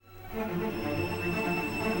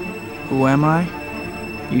Who am I?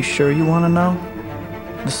 You sure you want to know?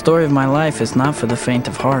 The story of my life is not for the faint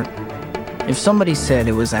of heart. If somebody said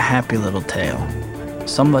it was a happy little tale,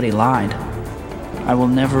 somebody lied. I will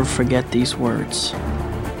never forget these words.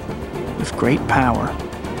 With great power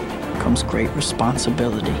comes great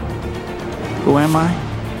responsibility. Who am I?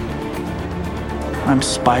 I'm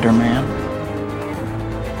Spider-Man.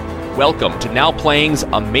 Welcome to Now Playing's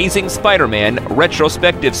Amazing Spider-Man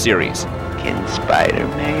retrospective series. Can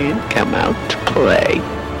Spider-Man come out to play?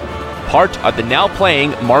 Part of the Now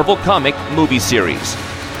Playing Marvel Comic movie series.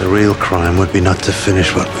 The real crime would be not to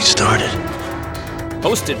finish what we started.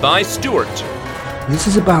 Hosted by Stuart. This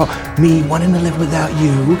is about me wanting to live without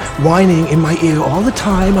you, whining in my ear all the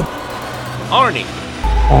time. Arnie.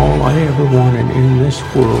 All I ever wanted in this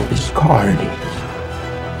world is carnage.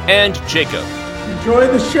 And Jacob. Enjoy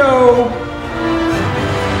the show!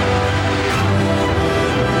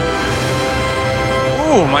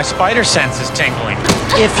 Ooh, my spider sense is tingling.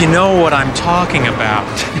 If you know what I'm talking about.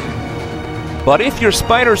 But if your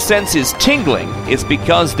spider sense is tingling, it's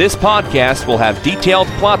because this podcast will have detailed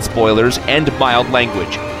plot spoilers and mild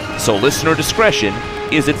language. So listener discretion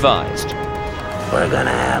is advised. We're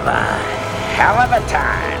gonna have a hell of a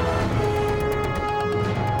time.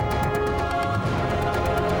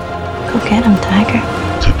 Go get him, Tiger.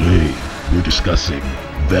 Today, we're discussing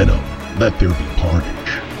Venom, Let There Be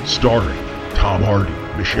Carnage, starring Tom Hardy,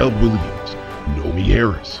 Michelle Williams, Naomi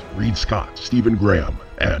Harris, Reed Scott, Stephen Graham,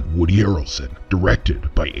 and Woody Harrelson,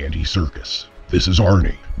 directed by Andy Serkis. This is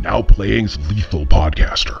Arnie, Now Playing's lethal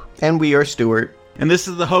podcaster. And we are Stuart. And this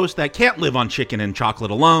is the host that can't live on chicken and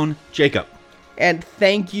chocolate alone, Jacob. And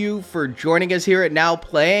thank you for joining us here at Now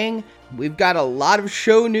Playing. We've got a lot of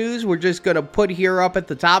show news we're just going to put here up at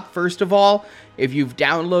the top. First of all, if you've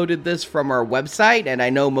downloaded this from our website, and I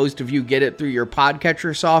know most of you get it through your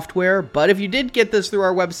podcatcher software, but if you did get this through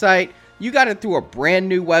our website, you got it through a brand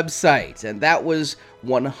new website, and that was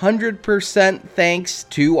 100% thanks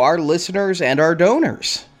to our listeners and our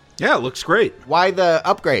donors. Yeah, it looks great. Why the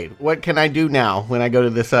upgrade? What can I do now when I go to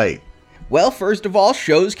the site? Well, first of all,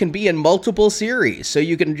 shows can be in multiple series, so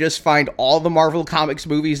you can just find all the Marvel Comics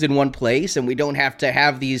movies in one place, and we don't have to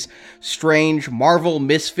have these strange Marvel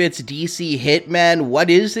Misfits, DC Hitmen, what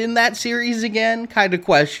is in that series again kind of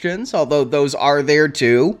questions, although those are there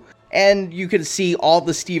too. And you can see all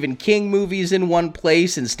the Stephen King movies in one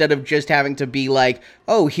place instead of just having to be like,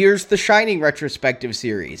 oh, here's the Shining retrospective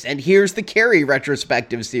series, and here's the Carrie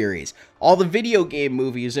retrospective series. All the video game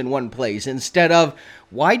movies in one place instead of,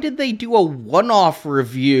 why did they do a one-off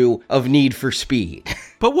review of Need for Speed?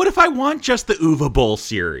 But what if I want just the Uva Bowl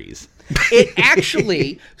series? It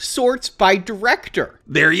actually sorts by director.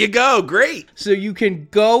 There you go. Great. So you can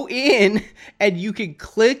go in and you can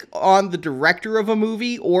click on the director of a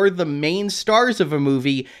movie or the main stars of a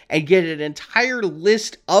movie and get an entire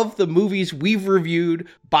list of the movies we've reviewed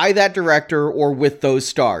by that director or with those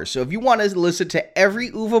stars. So if you want to listen to every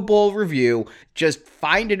Uva Bowl review, just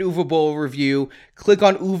find an Uva Bowl review, click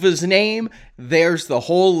on Uva's name, there's the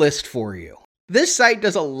whole list for you. This site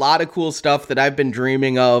does a lot of cool stuff that I've been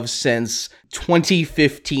dreaming of since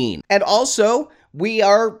 2015. And also, we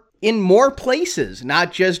are in more places,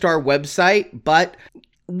 not just our website, but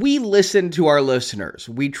we listen to our listeners.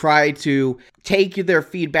 We try to take their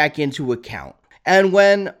feedback into account. And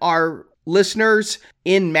when our listeners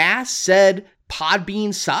in mass said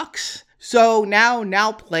Podbean sucks, so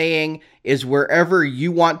now Playing is wherever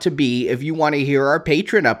you want to be if you want to hear our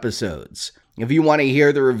patron episodes. If you want to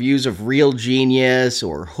hear the reviews of Real Genius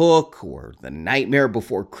or Hook or The Nightmare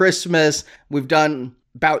Before Christmas, we've done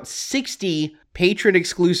about 60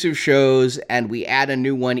 patron-exclusive shows, and we add a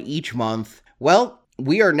new one each month. Well,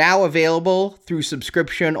 we are now available through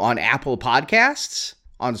subscription on Apple Podcasts,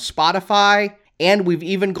 on Spotify, and we've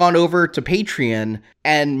even gone over to Patreon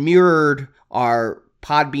and mirrored our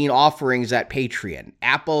Podbean offerings at Patreon.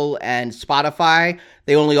 Apple and Spotify,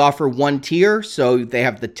 they only offer one tier, so they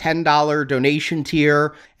have the $10 donation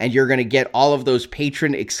tier, and you're going to get all of those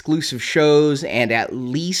patron exclusive shows and at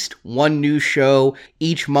least one new show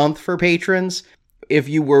each month for patrons. If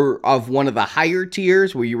you were of one of the higher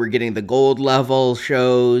tiers where you were getting the gold level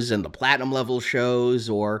shows and the platinum level shows,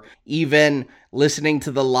 or even listening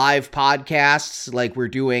to the live podcasts like we're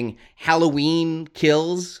doing Halloween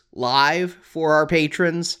Kills live for our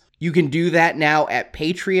patrons, you can do that now at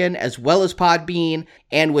Patreon as well as Podbean.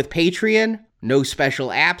 And with Patreon, no special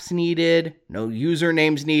apps needed, no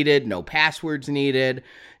usernames needed, no passwords needed.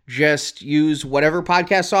 Just use whatever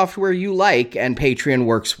podcast software you like, and Patreon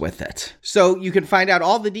works with it. So you can find out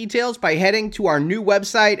all the details by heading to our new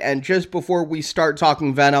website. And just before we start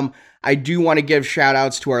talking Venom, I do want to give shout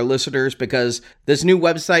outs to our listeners because this new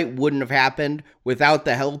website wouldn't have happened without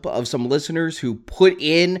the help of some listeners who put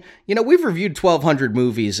in, we've reviewed 1,200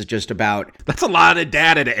 movies just about. That's a lot of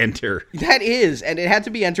data to enter. That is, and it had to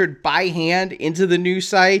be entered by hand into the new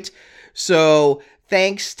site. So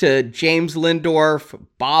thanks to James Lindorf,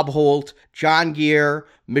 Bob Holt, John Gear,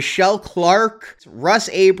 Michelle Clark, Russ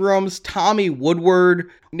Abrams, Tommy Woodward,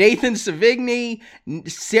 Nathan Savigny,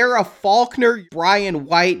 Sarah Faulkner, Brian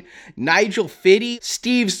White, Nigel Fitty,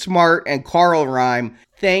 Steve Smart, and Carl Rhyme.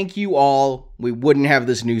 Thank you all. We wouldn't have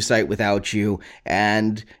this new site without you.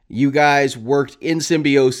 And you guys worked in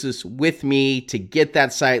symbiosis with me to get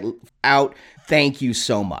that site out. Thank you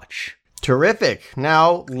so much. Terrific.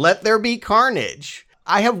 Now, let there be carnage.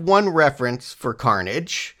 I have one reference for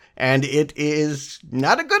Carnage, and it is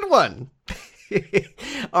not a good one.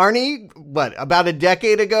 Arnie, about a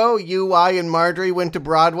decade ago, you, I, and Marjorie went to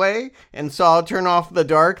Broadway and saw Turn Off the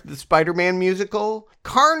Dark, the Spider-Man musical.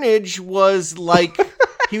 Carnage was like,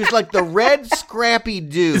 he was like the red scrappy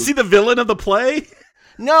dude. Is he the villain of the play?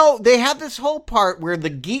 No, they had this whole part where the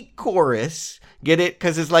geek chorus, get it?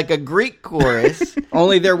 Because it's like a Greek chorus.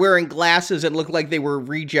 Only they're wearing glasses and look like they were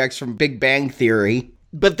rejects from Big Bang Theory.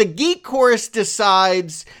 But the geek chorus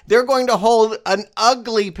decides they're going to hold an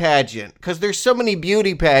ugly pageant because there's so many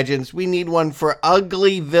beauty pageants. We need one for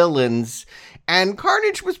ugly villains. And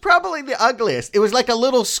Carnage was probably the ugliest. It was like a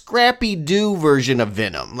little Scrappy-Doo version of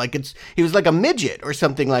Venom. He was like a midget or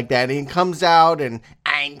something like that. And he comes out and,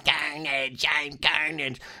 I'm Carnage, I'm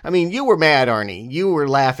Carnage. I mean, you were mad, Arnie. You were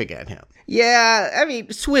laughing at him. Yeah, I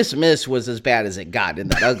mean, Swiss Miss was as bad as it got in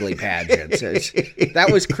that ugly pageant. So that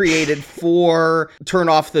was created for Turn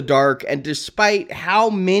Off the Dark, and despite how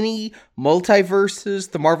many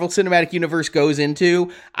multiverses the Marvel Cinematic Universe goes into,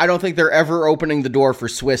 I don't think they're ever opening the door for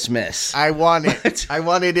Swiss Miss. I want it. I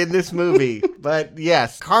want it in this movie. But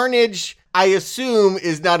yes, Carnage, I assume,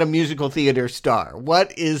 is not a musical theater star.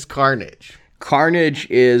 What is Carnage? Carnage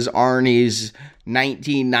is Arnie's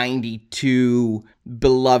 1992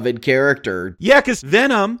 beloved character. Yeah, because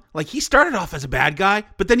Venom, he started off as a bad guy,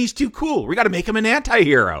 but then he's too cool. We got to make him an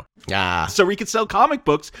anti-hero. So we could sell comic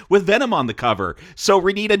books with Venom on the cover. So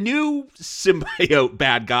we need a new symbiote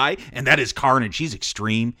bad guy, and that is Carnage. He's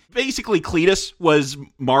extreme. Basically, Cletus was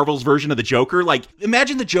Marvel's version of the Joker.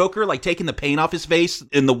 Imagine the Joker, taking the paint off his face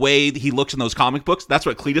in the way that he looks in those comic books. That's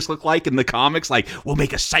what Cletus looked like in the comics. We'll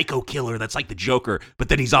make a psycho killer that's like the Joker, but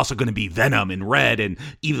then he's also going to be Venom in red and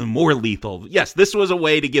even more lethal. Yes, this was a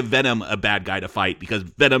way to give Venom a bad guy to fight because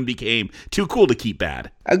Venom became too cool to keep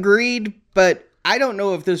bad. Agreed, but I don't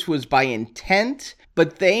know if this was by intent,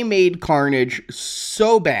 but they made Carnage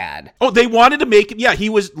so bad. Oh, they wanted to make him. Yeah, he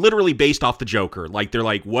was literally based off the Joker. They're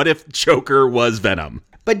like, what if Joker was Venom?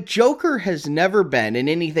 But Joker has never been, in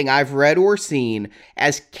anything I've read or seen,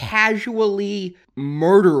 as casually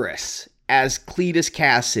murderous as Cletus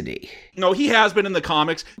Cassidy. No, he has been in the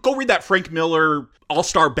comics. Go read that Frank Miller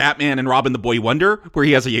All-Star Batman and Robin the Boy Wonder, where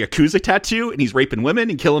he has a Yakuza tattoo and he's raping women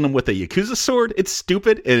and killing them with a Yakuza sword. It's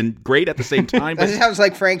stupid and great at the same time. That sounds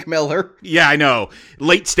like Frank Miller. Yeah, I know.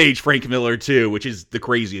 Late stage Frank Miller, too, which is the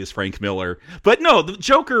craziest Frank Miller. But no, the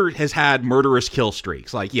Joker has had murderous kill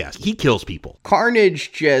streaks. Yes, he kills people.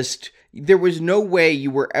 Carnage there was no way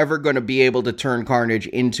you were ever going to be able to turn Carnage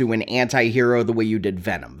into an anti-hero the way you did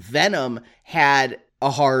Venom. Venom had a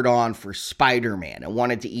hard-on for Spider-Man and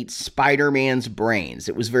wanted to eat Spider-Man's brains.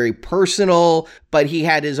 It was very personal, but he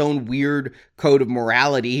had his own weird code of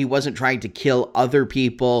morality. He wasn't trying to kill other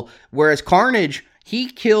people, whereas Carnage, he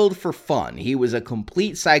killed for fun. He was a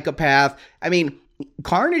complete psychopath. I mean,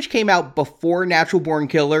 Carnage came out before Natural Born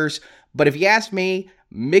Killers, but if you ask me,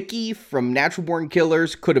 Mickey from Natural Born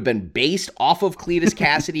Killers could have been based off of Cletus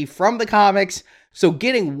Cassidy from the comics. So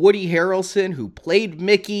getting Woody Harrelson, who played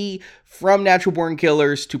Mickey from Natural Born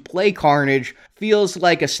Killers, to play Carnage feels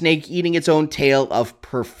like a snake eating its own tail of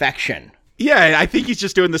perfection. Yeah, I think he's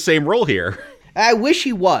just doing the same role here. I wish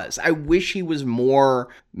he was. I wish he was more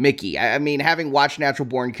Mickey. I mean, having watched Natural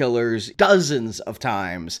Born Killers dozens of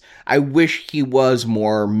times, I wish he was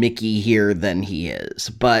more Mickey here than he is.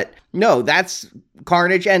 But no, that's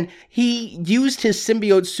Carnage, and he used his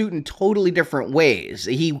symbiote suit in totally different ways.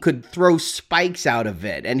 He could throw spikes out of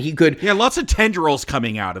it, and he could... Yeah, lots of tendrils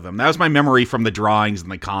coming out of him. That was my memory from the drawings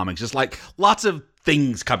and the comics. Just lots of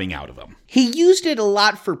things coming out of him. He used it a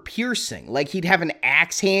lot for piercing. He'd have an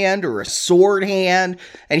axe hand or a sword hand,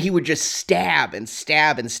 and he would just stab and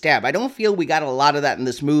stab and stab. I don't feel we got a lot of that in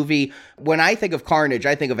this movie. When I think of Carnage,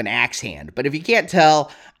 I think of an axe hand. But if you can't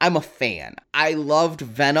tell, I'm a fan. I loved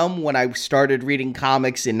Venom when I started reading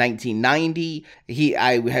comics in 1990.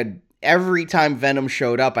 I had Every time Venom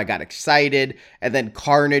showed up, I got excited, and then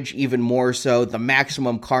Carnage even more so. The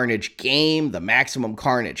Maximum Carnage game, the Maximum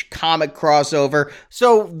Carnage comic crossover.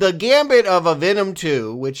 So the gambit of a Venom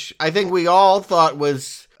 2, which I think we all thought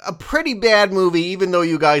was a pretty bad movie, even though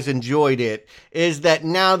you guys enjoyed it, is that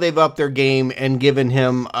now they've upped their game and given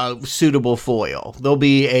him a suitable foil. There'll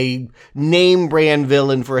be a name brand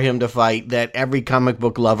villain for him to fight that every comic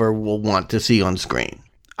book lover will want to see on screen.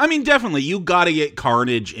 I mean, definitely, you gotta get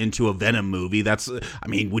Carnage into a Venom movie.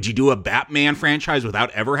 Would you do a Batman franchise without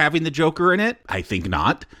ever having the Joker in it? I think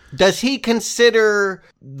not. Does he consider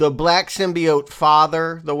the Black Symbiote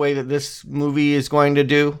father the way that this movie is going to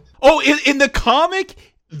do? Oh, in the comic,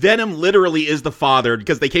 Venom literally is the father,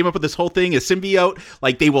 because they came up with this whole thing, a symbiote,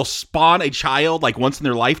 like, they will spawn a child, like, once in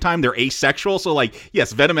their lifetime. They're asexual, so, like,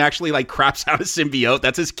 yes, Venom actually, like, craps out a symbiote.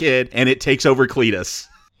 That's his kid, and it takes over Cletus.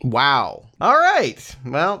 Wow. All right.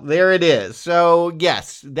 Well, there it is. So,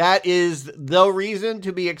 yes, that is the reason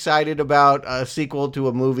to be excited about a sequel to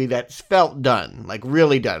a movie that's felt done, like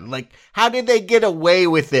really done. Like, how did they get away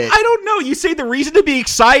with it? I don't know. You say the reason to be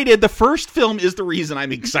excited. The first film is the reason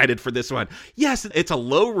I'm excited for this one. Yes, it's a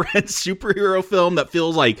low-rent superhero film that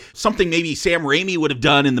feels like something maybe Sam Raimi would have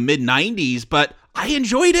done in the mid-90s, but I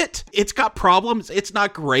enjoyed it. It's got problems. It's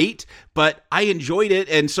not great, but I enjoyed it.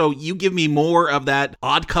 And so you give me more of that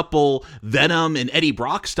Odd Couple, Venom, and Eddie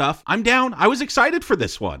Brock stuff. I'm down. I was excited for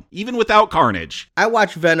this one, even without Carnage. I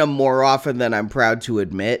watch Venom more often than I'm proud to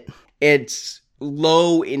admit. It's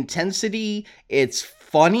low intensity. It's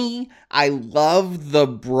funny. I love the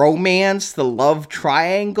bromance, the love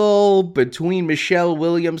triangle between Michelle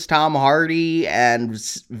Williams, Tom Hardy, and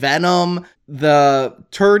Venom. The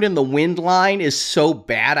turn in the wind line is so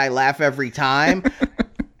bad, I laugh every time.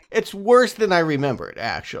 It's worse than I remembered,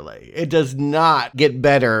 actually. It does not get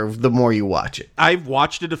better the more you watch it. I've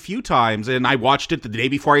watched it a few times, and I watched it the day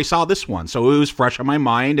before I saw this one, so it was fresh on my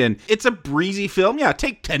mind, and it's a breezy film. Yeah,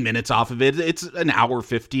 take 10 minutes off of it. It's an hour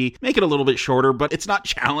 50. Make it a little bit shorter, but it's not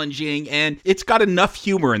challenging, and it's got enough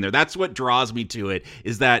humor in there. That's what draws me to it,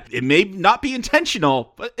 is that it may not be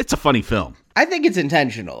intentional, but it's a funny film. I think it's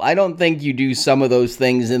intentional. I don't think you do some of those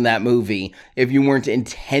things in that movie if you weren't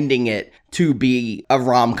intending it to be a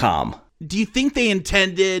rom-com. Do you think they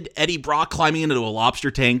intended Eddie Brock climbing into a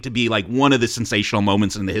lobster tank to be like one of the sensational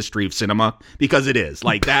moments in the history of cinema? Because it is.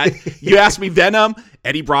 Like that. You ask me, Venom,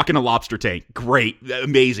 Eddie Brock in a lobster tank. Great.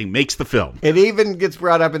 Amazing. Makes the film. It even gets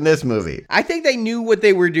brought up in this movie. I think they knew what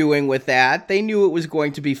they were doing with that. They knew it was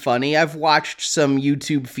going to be funny. I've watched some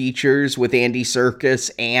YouTube features with Andy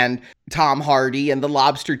Serkis and Tom Hardy, and the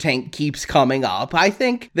lobster tank keeps coming up. I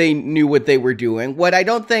think they knew what they were doing. What I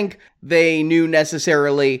don't think they knew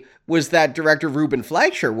necessarily was that director Ruben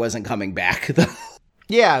Fleischer wasn't coming back, though.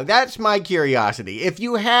 Yeah, that's my curiosity. If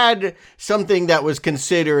you had something that was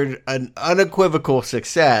considered an unequivocal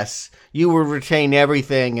success, you would retain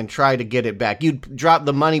everything and try to get it back. You'd drop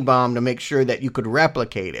the money bomb to make sure that you could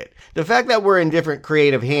replicate it. The fact that we're in different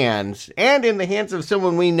creative hands, and in the hands of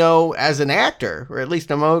someone we know as an actor, or at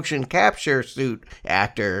least a motion capture suit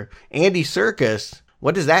actor, Andy Serkis,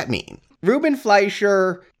 what does that mean? Ruben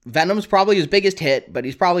Fleischer, Venom's probably his biggest hit, but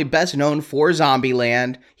he's probably best known for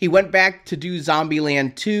Zombieland. He went back to do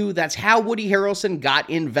Zombieland 2. That's how Woody Harrelson got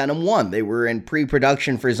in Venom 1. They were in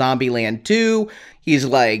pre-production for Zombieland 2. He's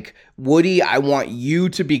like, Woody, I want you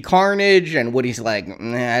to be Carnage. And Woody's like,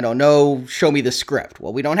 I don't know. Show me the script.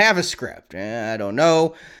 Well, we don't have a script. I don't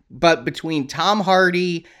know. But between Tom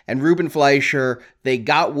Hardy and Ruben Fleischer, they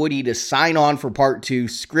got Woody to sign on for part 2,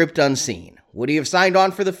 script unseen. Would he have signed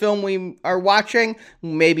on for the film we are watching?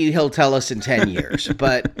 Maybe he'll tell us in 10 years.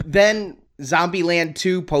 But then Zombieland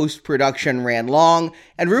 2 post-production ran long,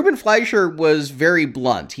 and Ruben Fleischer was very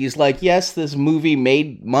blunt. He's like, yes, this movie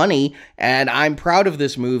made money, and I'm proud of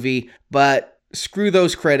this movie, but screw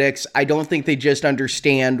those critics. I don't think they just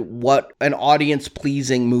understand what an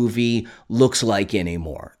audience-pleasing movie looks like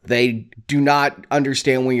anymore. They do not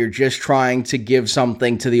understand when you're just trying to give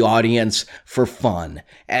something to the audience for fun.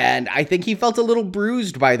 And I think he felt a little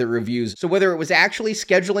bruised by the reviews. So whether it was actually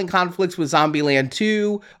scheduling conflicts with Zombieland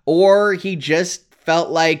 2, or he just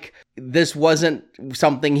felt like this wasn't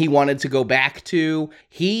something he wanted to go back to,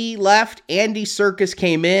 he left. Andy Serkis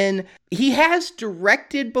came in. He has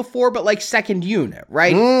directed before, but like second unit,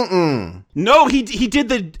 right? No, he did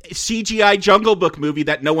the CGI Jungle Book movie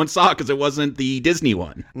that no one saw because it wasn't the Disney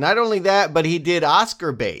one. Not only that, but he did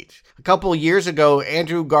Oscar bait. A couple years ago,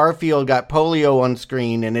 Andrew Garfield got polio on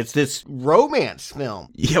screen, and it's this romance film.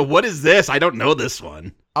 Yeah, what is this? I don't know this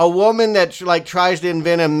one. A woman that like tries to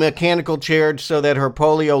invent a mechanical chair so that her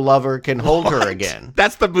polio lover can hold her again.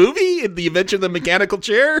 That's the movie? The invention of the mechanical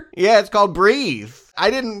chair? Yeah, it's called Breathe. I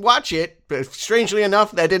didn't watch it, but strangely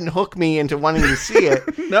enough, that didn't hook me into wanting to see it.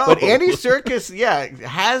 No. But Andy Serkis,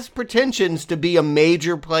 has pretensions to be a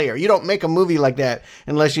major player. You don't make a movie like that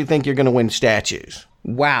unless you think you're going to win statues.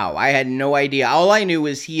 Wow, I had no idea. All I knew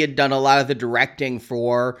was he had done a lot of the directing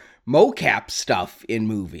for mocap stuff in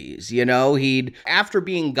movies. You know, after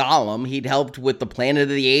being Gollum, he'd helped with the Planet of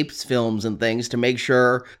the Apes films and things to make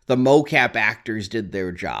sure the mocap actors did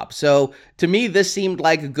their job. So to me, this seemed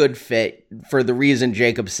like a good fit for the reason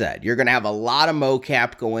Jacob said. You're going to have a lot of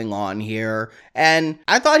mocap going on here. And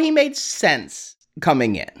I thought he made sense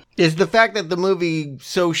coming in. Is the fact that the movie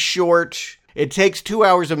so short, it takes 2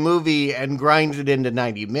 hours a movie and grinds it into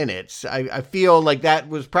 90 minutes. I feel like that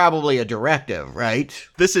was probably a directive, right?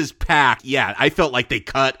 This is packed. Yeah, I felt like they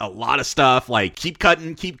cut a lot of stuff. Like, keep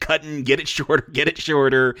cutting, get it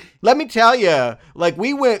shorter. Let me tell you, like,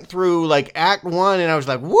 we went through, like, Act 1, and I was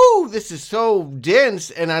like, woo, this is so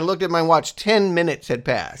dense. And I looked at my watch, 10 minutes had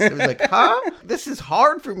passed. I was like, huh? This is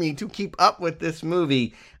hard for me to keep up with this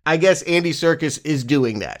movie. I guess Andy Serkis is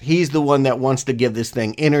doing that. He's the one that wants to give this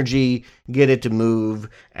thing energy, get it to move,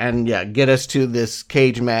 and get us to this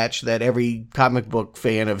cage match that every comic book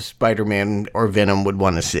fan of Spider-Man or Venom would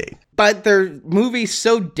want to see. But their movie's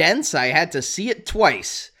so dense, I had to see it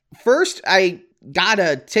twice. First, I got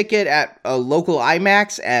a ticket at a local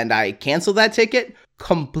IMAX, and I canceled that ticket.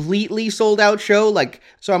 Completely sold out show.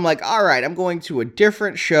 So I'm like, all right, I'm going to a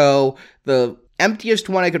different show. The emptiest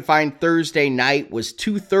one I could find Thursday night was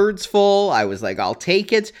 2/3 full. I was like, I'll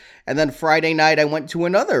take it. And then Friday night, I went to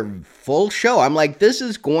another full show. I'm like, this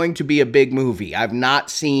is going to be a big movie. I've not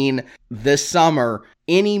seen this summer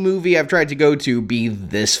any movie I've tried to go to be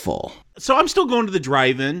this full. So I'm still going to the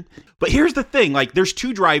drive-in. But here's the thing. Like, there's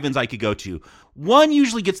 2 drive-ins I could go to. One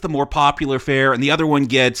usually gets the more popular fare, and the other one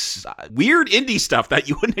gets weird indie stuff that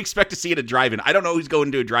you wouldn't expect to see at a drive-in. I don't know who's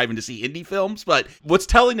going to a drive-in to see indie films, but what's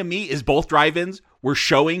telling to me is both drive-ins were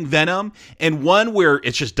showing Venom, and one where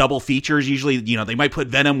it's just double features. Usually, they might put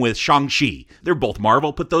Venom with Shang-Chi. They're both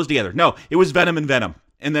Marvel, put those together. No, it was Venom and Venom.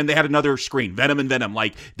 And then they had another screen, Venom and Venom.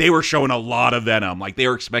 Like, they were showing a lot of Venom. Like, they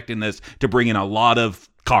were expecting this to bring in a lot of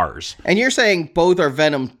cars. And you're saying both are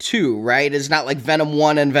Venom 2, right? It's not like Venom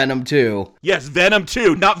 1 and Venom 2. Yes, Venom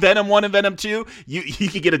 2, not Venom 1 and Venom 2. You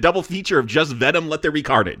could get a double feature of just Venom, Let There Be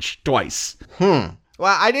Carnage, twice. Well,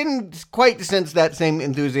 I didn't quite sense that same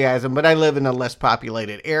enthusiasm, but I live in a less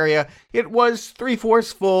populated area. It was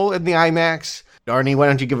 3/4 full in the IMAX. Arnie, why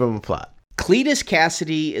don't you give him a plot? Cletus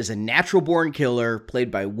Cassidy is a natural-born killer played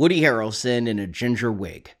by Woody Harrelson in a ginger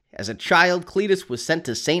wig. As a child, Cletus was sent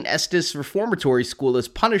to St. Estes Reformatory School as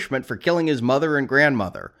punishment for killing his mother and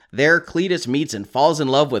grandmother. There, Cletus meets and falls in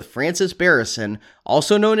love with Frances Barrison,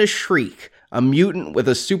 also known as Shriek, a mutant with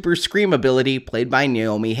a super scream ability played by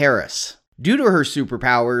Naomi Harris. Due to her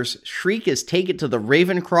superpowers, Shriek is taken to the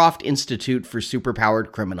Ravencroft Institute for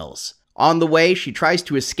Superpowered Criminals. On the way, she tries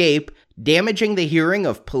to escape, damaging the hearing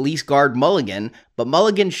of police guard Mulligan, but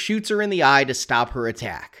Mulligan shoots her in the eye to stop her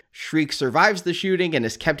attack. Shriek survives the shooting and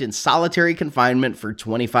is kept in solitary confinement for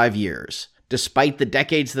 25 years. Despite the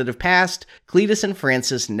decades that have passed, Cletus and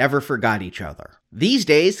Frances never forgot each other. These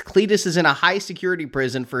days, Cletus is in a high-security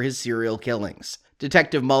prison for his serial killings.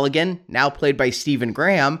 Detective Mulligan, now played by Stephen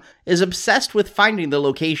Graham, is obsessed with finding the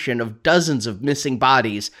location of dozens of missing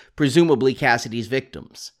bodies, presumably Cassidy's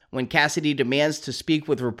victims. When Cassidy demands to speak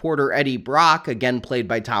with reporter Eddie Brock, again played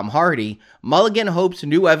by Tom Hardy, Mulligan hopes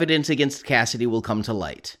new evidence against Cassidy will come to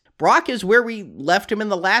light. Brock is where we left him in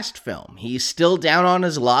the last film. He's still down on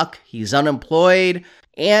his luck, he's unemployed,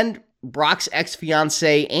 and Brock's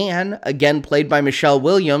ex-fiancée Anne, again played by Michelle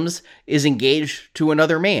Williams, is engaged to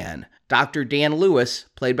another man, Dr. Dan Lewis,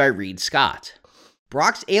 played by Reed Scott.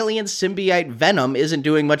 Brock's alien symbiote Venom isn't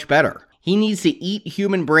doing much better. He needs to eat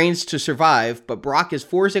human brains to survive, but Brock is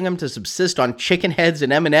forcing him to subsist on chicken heads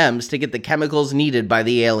and M&Ms to get the chemicals needed by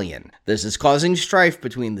the alien. This is causing strife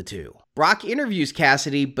between the two. Brock interviews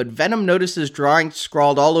Cassidy, but Venom notices drawings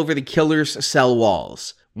scrawled all over the killer's cell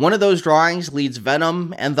walls. One of those drawings leads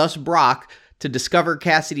Venom, and thus Brock, to discover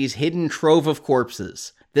Cassidy's hidden trove of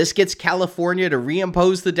corpses. This gets California to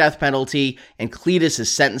reimpose the death penalty, and Cletus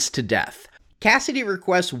is sentenced to death. Cassidy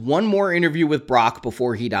requests one more interview with Brock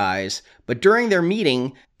before he dies, but during their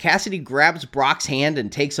meeting, Cassidy grabs Brock's hand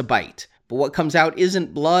and takes a bite. But what comes out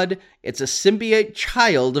isn't blood, it's a symbiote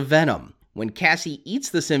child of Venom. When Cassie eats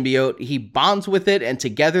the symbiote, he bonds with it, and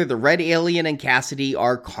together the Red Alien and Cassidy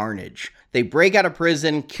are carnage. They break out of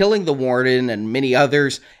prison, killing the warden and many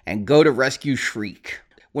others, and go to rescue Shriek.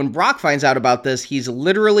 When Brock finds out about this, he's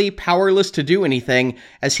literally powerless to do anything,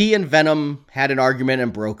 as he and Venom had an argument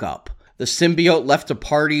and broke up. The symbiote left to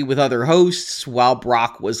party with other hosts, while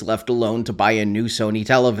Brock was left alone to buy a new Sony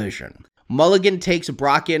television. Mulligan takes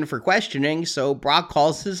Brock in for questioning, so Brock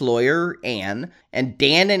calls his lawyer, Anne, and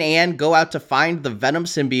Dan and Anne go out to find the Venom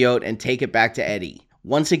symbiote and take it back to Eddie.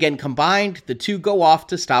 Once again combined, the two go off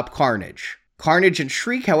to stop Carnage. Carnage and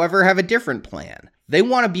Shriek, however, have a different plan. They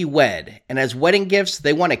want to be wed, and as wedding gifts,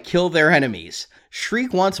 they want to kill their enemies.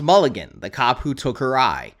 Shriek wants Mulligan, the cop who took her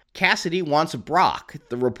eye. Cassidy wants Brock,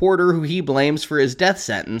 the reporter who he blames for his death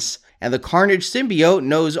sentence, and the Carnage symbiote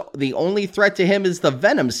knows the only threat to him is the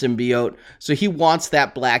Venom symbiote, so he wants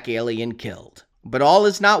that black alien killed. But all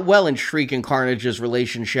is not well in Shriek and Carnage's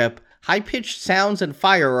relationship. High-pitched sounds and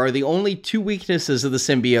fire are the only two weaknesses of the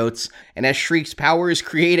symbiotes, and as Shriek's power is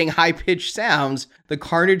creating high-pitched sounds, the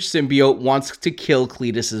Carnage symbiote wants to kill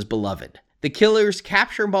Cletus's beloved. The killers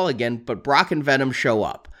capture Mulligan, but Brock and Venom show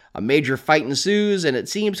up. A major fight ensues, and it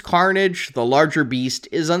seems Carnage, the larger beast,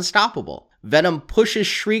 is unstoppable. Venom pushes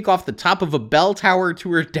Shriek off the top of a bell tower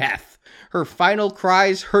to her death. Her final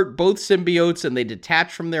cries hurt both symbiotes, and they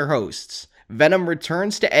detach from their hosts. Venom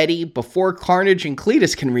returns to Eddie before Carnage and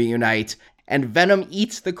Cletus can reunite, and Venom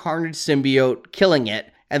eats the Carnage symbiote, killing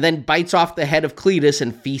it, and then bites off the head of Cletus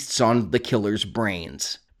and feasts on the killer's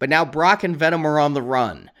brains. But now Brock and Venom are on the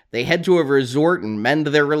run. They head to a resort and mend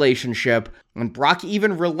their relationship, and Brock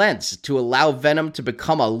even relents to allow Venom to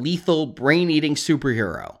become a lethal, brain-eating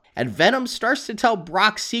superhero. And Venom starts to tell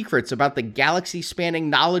Brock secrets about the galaxy-spanning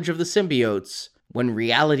knowledge of the symbiotes when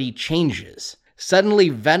reality changes. Suddenly,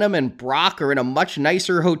 Venom and Brock are in a much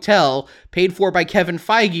nicer hotel paid for by Kevin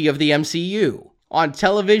Feige of the MCU. On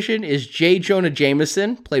television is J. Jonah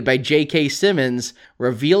Jameson, played by J.K. Simmons,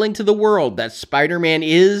 revealing to the world that Spider-Man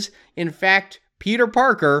is, in fact, Peter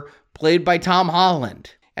Parker, played by Tom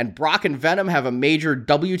Holland. And Brock and Venom have a major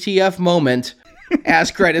WTF moment as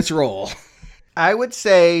credits roll. I would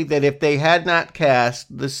say that if they had not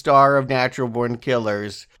cast the star of Natural Born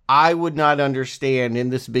Killers, I would not understand in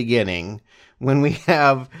this beginning when we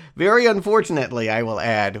have, very unfortunately, I will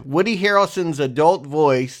add, Woody Harrelson's adult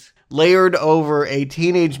voice layered over a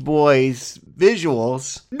teenage boy's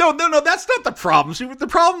visuals. No, that's not the problem. See, the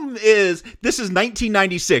problem is, this is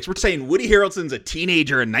 1996. We're saying Woody Harrelson's a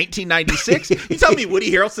teenager in 1996? You tell me Woody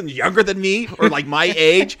Harrelson's younger than me, or like my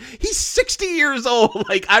age? He's 60 years old.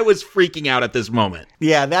 Like, I was freaking out at this moment.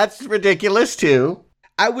 Yeah, that's ridiculous too.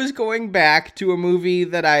 I was going back to a movie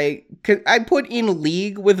that I put in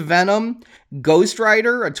league with Venom, Ghost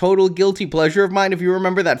Rider, a total guilty pleasure of mine. If you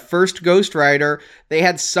remember that first Ghost Rider, they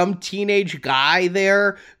had some teenage guy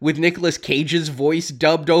there with Nicolas Cage's voice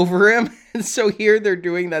dubbed over him. And so here they're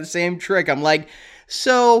doing that same trick. I'm like,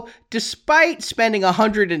 so despite spending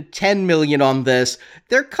 $110 million on this,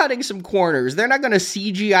 they're cutting some corners. They're not going to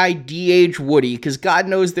CGI de-age Woody, because God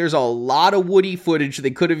knows there's a lot of Woody footage they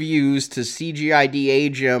could have used to CGI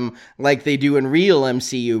de-age him like they do in real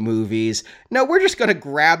MCU movies. No, we're just going to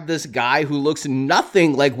grab this guy who looks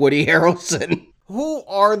nothing like Woody Harrelson. Who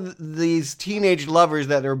are these teenage lovers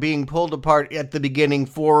that are being pulled apart at the beginning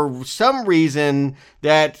for some reason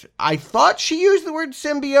that I thought she used the word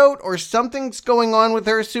symbiote, or something's going on with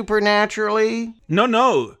her supernaturally?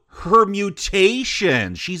 No. Her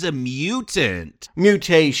mutation. She's a mutant.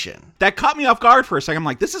 Mutation. That caught me off guard for a second. I'm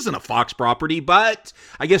like, this isn't a Fox property, but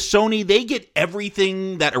I guess Sony, they get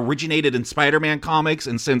everything that originated in Spider-Man comics,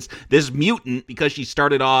 and since this mutant, because she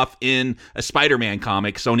started off in a Spider-Man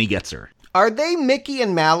comic, Sony gets her. Are they Mickey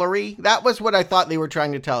and Mallory? That was what I thought they were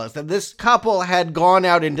trying to tell us, that this couple had gone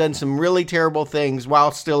out and done some really terrible things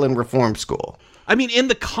while still in reform school. I mean, in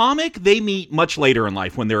the comic, they meet much later in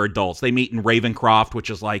life when they're adults. They meet in Ravencroft, which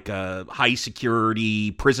is like a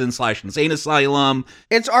high-security prison/insane asylum.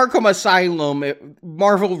 It's Arkham Asylum.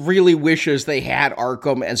 Marvel really wishes they had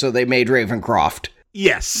Arkham, and so they made Ravencroft.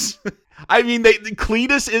 Yes. I mean,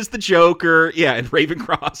 Cletus is the Joker. Yeah, and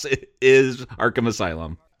Ravencroft is Arkham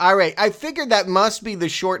Asylum. All right, I figured that must be the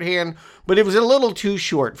shorthand, but it was a little too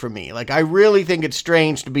short for me. Like, I really think it's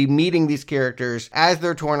strange to be meeting these characters as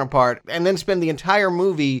they're torn apart and then spend the entire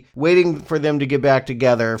movie waiting for them to get back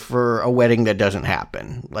together for a wedding that doesn't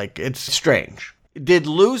happen. Like, it's strange. Did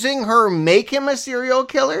losing her make him a serial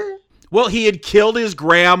killer? Well, he had killed his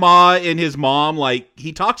grandma and his mom. Like,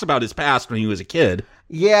 he talks about his past when he was a kid.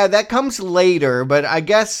 Yeah, that comes later, but I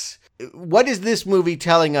guess... what is this movie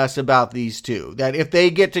telling us about these two? That if they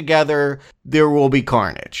get together, there will be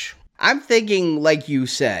carnage. I'm thinking, like you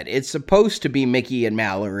said, it's supposed to be Mickey and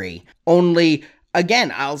Mallory. Only,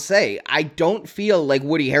 again, I'll say, I don't feel like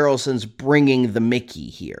Woody Harrelson's bringing the Mickey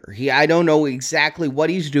here. I don't know exactly what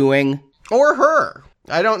he's doing. Or her.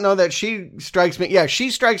 I don't know that she strikes me. Yeah,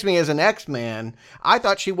 she strikes me as an X-Man. I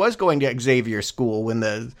thought she was going to Xavier School when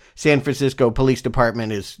the San Francisco Police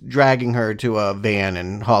Department is dragging her to a van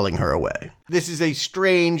and hauling her away. This is a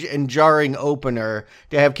strange and jarring opener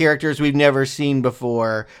to have characters we've never seen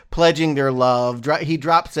before pledging their love. He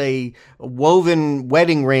drops a woven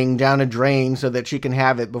wedding ring down a drain so that she can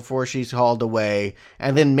have it before she's hauled away.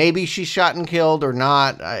 And then maybe she's shot and killed or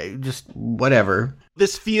not. Whatever.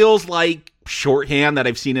 This feels like shorthand that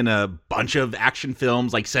I've seen in a bunch of action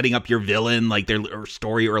films, like setting up your villain, like their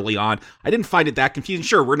story early on. I didn't find it that confusing.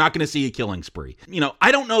 Sure, we're not going to see a killing spree.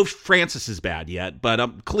 I don't know if Francis is bad yet, but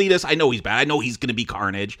Cletus, I know he's bad. I know he's going to be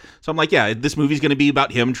Carnage. So I'm like, yeah, this movie's going to be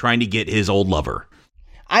about him trying to get his old lover.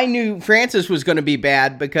 I knew Francis was going to be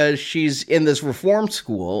bad because she's in this reform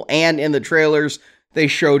school, and in the trailers, they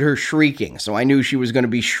showed her shrieking. So I knew she was going to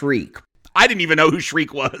be Shriek. I didn't even know who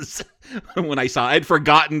Shriek was when I saw it. I'd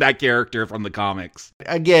forgotten that character from the comics.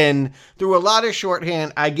 Again, through a lot of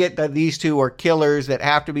shorthand, I get that these two are killers that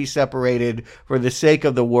have to be separated for the sake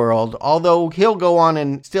of the world. Although he'll go on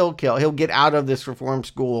and still kill. He'll get out of this reform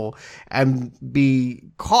school and be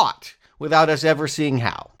caught without us ever seeing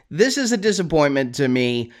how. This is a disappointment to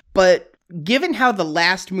me, but given how the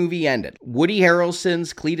last movie ended, Woody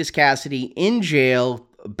Harrelson's Cletus Cassidy in jail,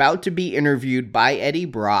 about to be interviewed by Eddie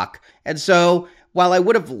Brock. And so, while I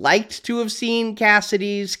would have liked to have seen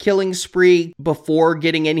Cassidy's killing spree before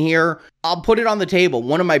getting in here, I'll put it on the table.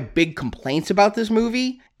 One of my big complaints about this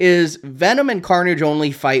movie is Venom and Carnage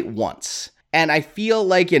only fight once. And I feel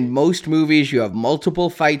like in most movies, you have multiple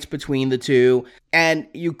fights between the two, and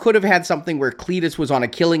you could have had something where Cletus was on a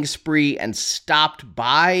killing spree and stopped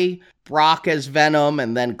by Brock as Venom,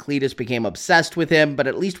 and then Cletus became obsessed with him, but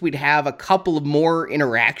at least we'd have a couple of more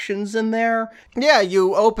interactions in there. Yeah,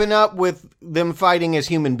 you open up with them fighting as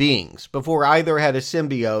human beings. Before either had a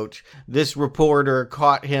symbiote, this reporter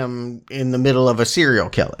caught him in the middle of a serial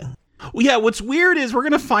killing. Well, yeah, what's weird is we're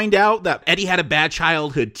going to find out that Eddie had a bad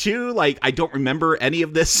childhood, too. Like, I don't remember any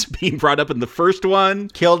of this being brought up in the first one.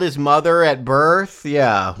 Killed his mother at birth,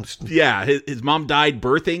 yeah. Yeah, his mom died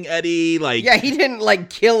birthing Eddie, like... Yeah, he didn't,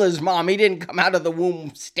 kill his mom. He didn't come out of the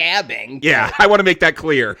womb stabbing. Yeah, I want to make that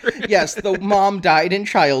clear. Yes, the mom died in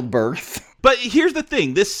childbirth. But here's the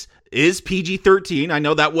thing, this is PG-13. I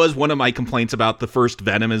know that was one of my complaints about the first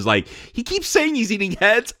Venom is he keeps saying he's eating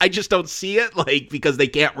heads. I just don't see it, because they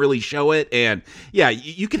can't really show it. And yeah,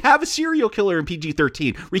 you can have a serial killer in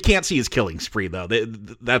PG-13. We can't see his killing spree, though.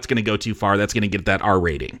 That's going to go too far. That's going to get that R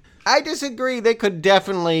rating. I disagree. They could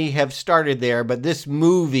definitely have started there, but this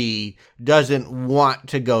movie doesn't want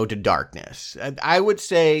to go to darkness. I would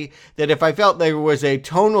say that if I felt there was a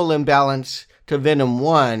tonal imbalance to Venom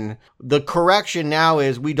 1, the correction now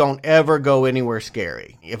is we don't ever go anywhere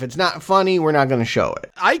scary. If it's not funny, we're not going to show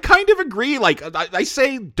it. I kind of agree. I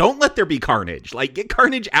say, don't let there be Carnage. Get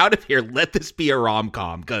Carnage out of here. Let this be a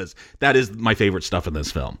rom-com, because that is my favorite stuff in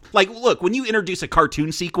this film. Look, when you introduce a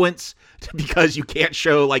cartoon sequence because you can't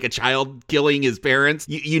show a child killing his parents,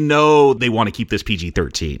 you know they want to keep this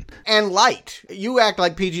PG-13. And light. You act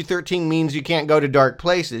like PG-13 means you can't go to dark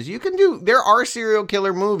places. There are serial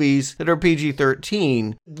killer movies that are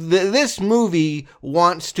PG-13. This movie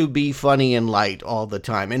wants to be funny and light all the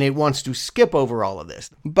time, and it wants to skip over all of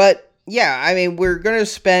this. But yeah, we're going to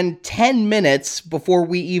spend 10 minutes before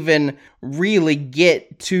we even really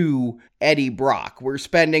get to Eddie Brock. We're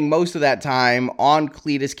spending most of that time on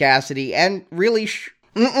Cletus Cassidy, and really...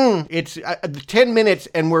 It's 10 minutes,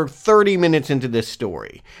 and we're 30 minutes into this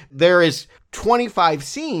story. There is 25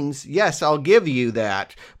 scenes, yes, I'll give you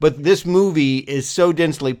that, but this movie is so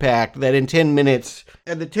densely packed that in 10 minutes,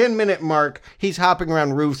 at the 10-minute mark, he's hopping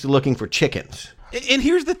around roofs looking for chickens. And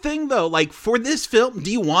here's the thing, though, for this film,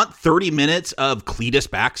 do you want 30 minutes of Cletus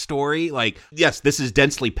backstory? Yes, this is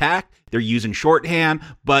densely packed. They're using shorthand,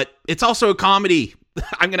 but it's also a comedy.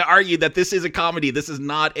 I'm going to argue that this is a comedy. This is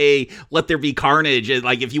not a let there be carnage.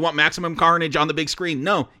 If you want maximum carnage on the big screen,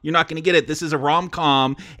 no, you're not going to get it. This is a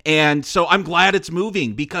rom-com. And so I'm glad it's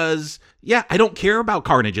moving because, yeah, I don't care about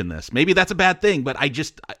Carnage in this. Maybe that's a bad thing, but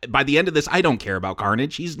by the end of this, I don't care about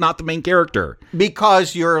Carnage. He's not the main character.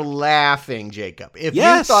 Because you're laughing, Jacob. If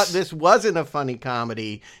you thought this wasn't a funny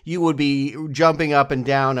comedy, you would be jumping up and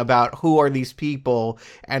down about who are these people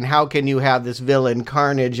and how can you have this villain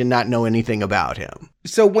Carnage and not know anything about him.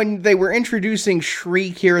 So when they were introducing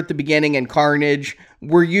Shriek here at the beginning and Carnage,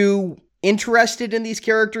 were you interested in these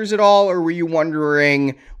characters at all, or were you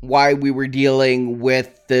wondering why we were dealing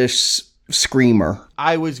with this Screamer?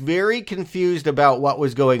 I was very confused about what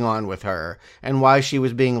was going on with her and why she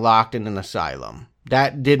was being locked in an asylum.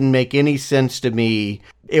 That didn't make any sense to me.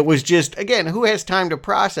 It was just, again, who has time to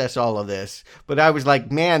process all of this? But I was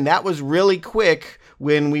like, man, that was really quick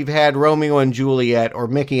when we've had Romeo and Juliet or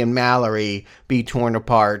Mickey and Mallory be torn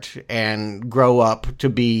apart and grow up to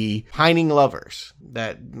be pining lovers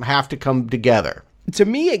that have to come together. To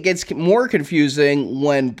me, it gets more confusing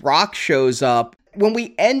when Brock shows up. When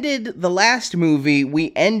we ended the last movie,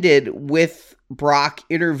 we ended with Brock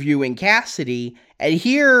interviewing Cassidy, and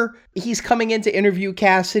here he's coming in to interview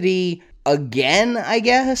Cassidy again, I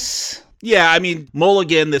guess. Yeah, I mean,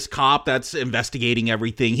 Mulligan, this cop that's investigating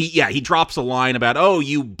everything, he drops a line about, oh,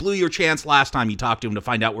 you blew your chance last time you talked to him to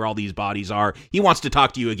find out where all these bodies are. He wants to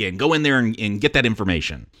talk to you again. Go in there and get that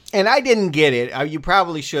information. And I didn't get it. You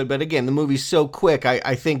probably should, but again, the movie's so quick,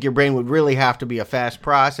 I think your brain would really have to be a fast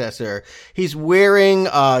processor. He's wearing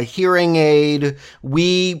a hearing aid.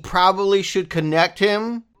 We probably should connect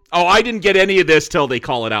him. Oh, I didn't get any of this till they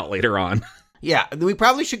call it out later on. Yeah, we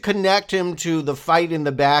probably should connect him to the fight in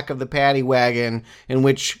the back of the paddy wagon in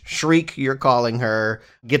which Shriek, you're calling her,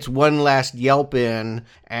 gets one last yelp in,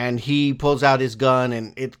 and he pulls out his gun,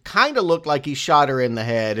 and it kind of looked like he shot her in the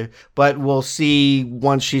head, but we'll see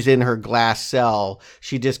once she's in her glass cell,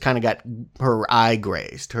 she just kind of got her eye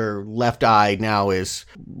grazed. Her left eye now is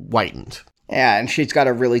whitened. Yeah, and she's got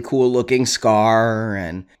a really cool looking scar,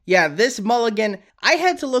 and yeah, this Mulligan, I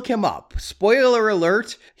had to look him up. Spoiler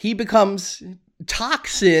alert, he becomes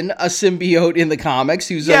Toxin, a symbiote in the comics.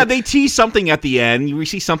 They tease something at the end. We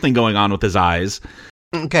see something going on with his eyes.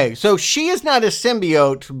 Okay, so she is not a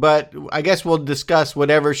symbiote, but I guess we'll discuss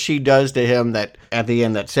whatever she does to him that at the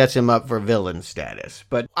end that sets him up for villain status.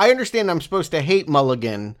 But I understand I'm supposed to hate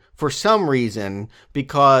Mulligan for some reason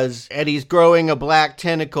because Eddie's growing a black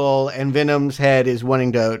tentacle and Venom's head is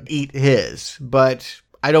wanting to eat his, but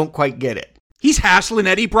I don't quite get it. He's hassling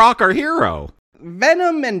Eddie Brock, our hero.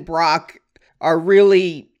 Venom and Brock are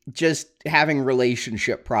really just having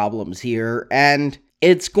relationship problems here, and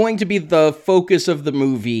it's going to be the focus of the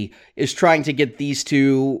movie, is trying to get these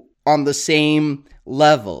two on the same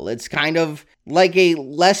level. It's kind of like a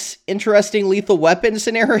less interesting Lethal Weapon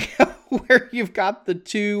scenario where you've got the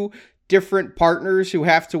two different partners who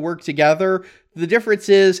have to work together. The difference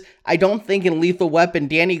is, I don't think in Lethal Weapon,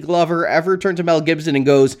 Danny Glover ever turned to Mel Gibson and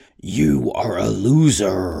goes, "You are a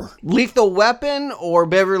loser." Lethal Weapon or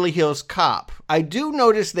Beverly Hills Cop? I do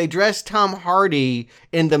notice they dressed Tom Hardy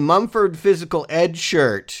in the Mumford Physical Ed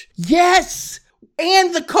shirt. Yes!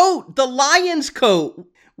 And the coat, the lion's coat.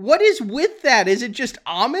 What is with that? Is it just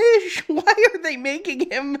Amish? Why are they making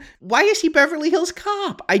him? Why is he Beverly Hills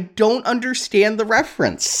Cop? I don't understand the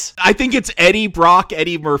reference. I think it's Eddie Brock,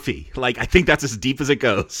 Eddie Murphy. Like, I think that's as deep as it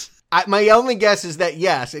goes. My only guess is that,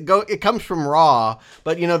 yes, it comes from Raw,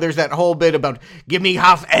 but, there's that whole bit about, give me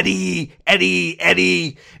half Eddie, Eddie,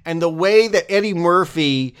 Eddie, and the way that Eddie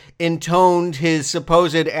Murphy intoned his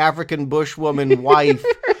supposed African bushwoman wife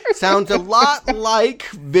sounds a lot like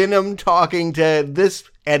Venom talking to this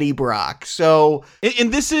Eddie Brock. So,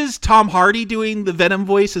 and this is Tom Hardy doing the Venom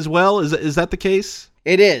voice as well? Is that the case?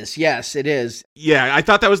 It is. Yes, it is. Yeah, I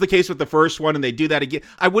thought that was the case with the first one, and they do that again.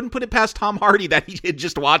 I wouldn't put it past Tom Hardy that he had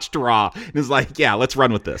just watched Raw and is like, yeah, let's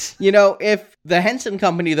run with this. If the Henson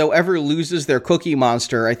Company, though, ever loses their Cookie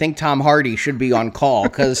Monster, I think Tom Hardy should be on call,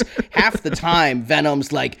 because half the time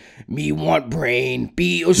Venom's like, me want brain,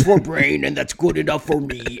 B is for brain, and that's good enough for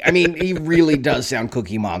me. I mean, he really does sound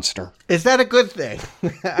Cookie Monster. Is that a good thing?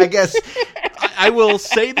 I guess. I will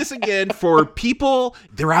say this again for people,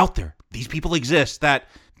 they're out there. These people exist that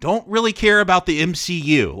don't really care about the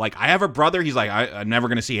MCU. Like, I have a brother, he's like, I'm never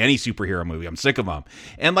going to see any superhero movie. I'm sick of them.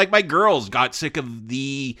 And, like, my girls got sick of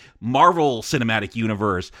the Marvel Cinematic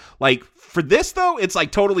Universe. Like, for this, though, it's,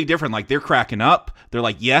 like, totally different. Like, they're cracking up. They're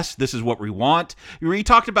like, yes, this is what we want. We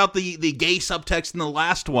talked about the gay subtext in the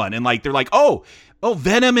last one. And, like, they're like, oh,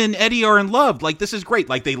 Venom and Eddie are in love. Like, this is great.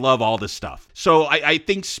 Like, they love all this stuff. So I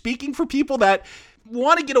think speaking for people that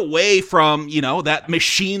want to get away from, that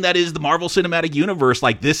machine that is the Marvel Cinematic Universe,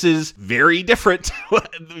 like, this is very different.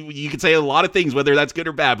 You could say a lot of things, whether that's good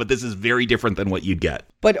or bad, but this is very different than what you'd get.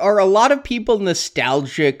 But are a lot of people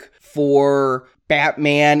nostalgic for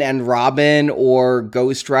Batman and Robin or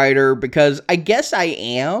Ghost Rider? Because I guess I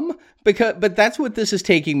am. But that's what this is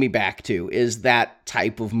taking me back to, is that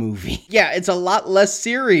type of movie. Yeah, it's a lot less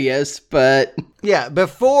serious, but... Yeah,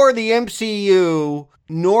 before the MCU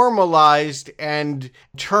normalized and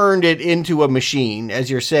turned it into a machine, as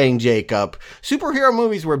you're saying, Jacob, superhero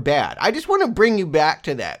movies were bad. I just want to bring you back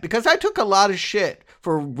to that, because I took a lot of shit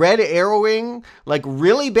for red arrowing like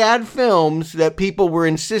really bad films that people were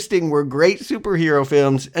insisting were great superhero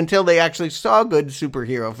films until they actually saw good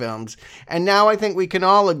superhero films. And now I think we can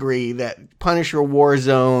all agree that Punisher,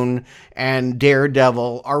 Warzone, and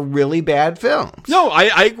Daredevil are really bad films. No,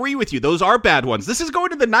 I agree with you. Those are bad ones. This is going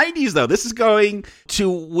to the 90s, though. This is going to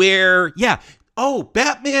where, oh,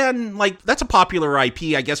 Batman, like, that's a popular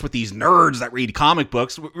IP, I guess, with these nerds that read comic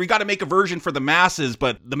books. We got to make a version for the masses,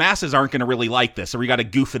 but the masses aren't going to really like this, so we got to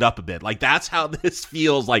goof it up a bit. Like, that's how this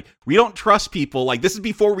feels. Like, we don't trust people. Like, this is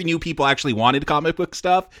before we knew people actually wanted comic book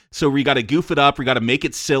stuff, so we got to goof it up. We got to make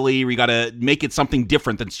it silly. We got to make it something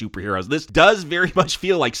different than superheroes. This does very much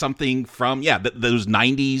feel like something from, those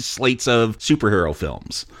 90s slates of superhero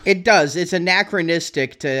films. It does. It's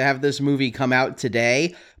anachronistic to have this movie come out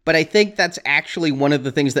today. But I think that's actually one of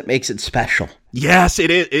the things that makes it special. Yes, it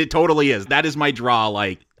is. It totally is. That is my draw.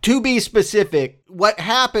 Like, to be specific, what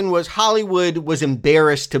happened was Hollywood was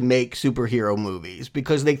embarrassed to make superhero movies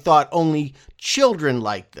because they thought only children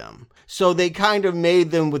liked them. So they kind of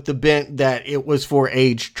made them with the bent that it was for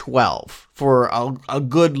age 12 for a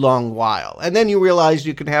good long while. And then you realize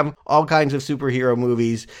you can have all kinds of superhero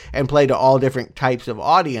movies and play to all different types of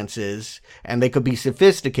audiences, and they could be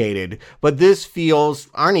sophisticated. But this feels,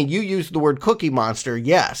 Arnie, you used the word Cookie Monster.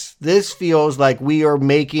 Yes, this feels like we are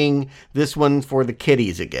making this one for the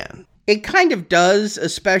kiddies again. It kind of does,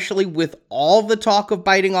 especially with all the talk of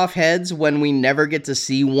biting off heads when we never get to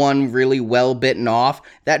see one really well bitten off.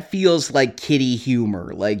 That feels like kiddie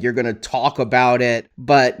humor. Like you're going to talk about it,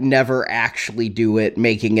 but never actually do it,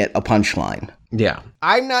 making it a punchline. Yeah.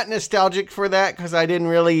 I'm not nostalgic for that because I didn't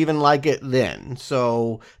really even like it then.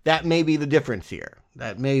 So that may be the difference here.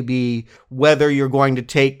 That may be whether you're going to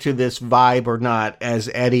take to this vibe or not as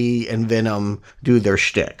Eddie and Venom do their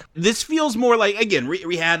shtick. This feels more like, again,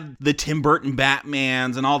 we had the Tim Burton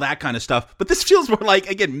Batmans and all that kind of stuff, but this feels more like,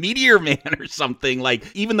 again, Meteor Man or something, like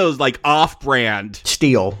even those like off-brand.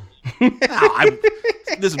 Steel.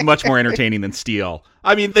 This is much more entertaining than Steel.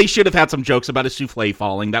 I mean, they should have had some jokes about a souffle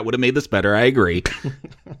falling. That would have made this better. I agree.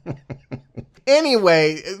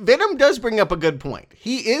 Anyway, Venom does bring up a good point.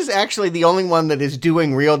 He is actually the only one that is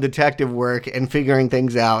doing real detective work and figuring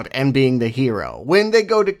things out and being the hero. When they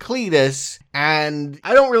go to Cletus, and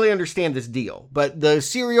I don't really understand this deal, but the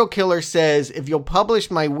serial killer says, if you'll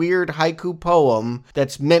publish my weird haiku poem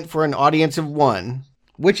that's meant for an audience of one.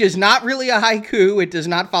 Which is not really a haiku. It does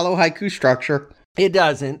not follow haiku structure. It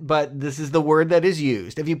doesn't, but this is the word that is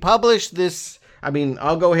used. If you publish this,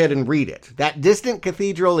 I'll go ahead and read it. That distant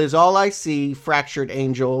cathedral is all I see, fractured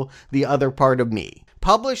angel, the other part of me.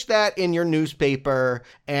 Publish that in your newspaper,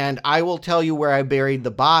 and I will tell you where I buried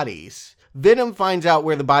the bodies. Venom finds out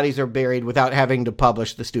where the bodies are buried without having to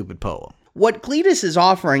publish the stupid poem. What Cletus is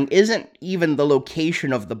offering isn't even the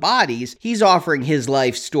location of the bodies. He's offering his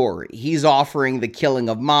life story. He's offering the killing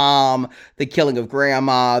of mom, the killing of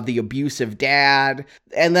grandma, the abusive dad.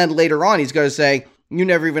 And then later on, he's going to say, you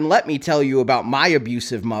never even let me tell you about my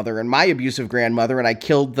abusive mother and my abusive grandmother, and I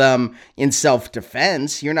killed them in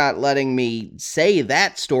self-defense. You're not letting me say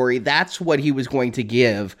that story. That's what he was going to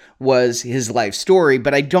give, was his life story,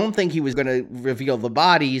 but I don't think he was going to reveal the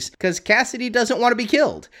bodies because Cassidy doesn't want to be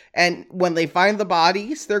killed. And when they find the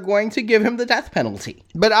bodies, they're going to give him the death penalty.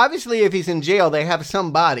 But obviously, if he's in jail, they have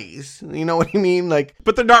some bodies. You know what I mean?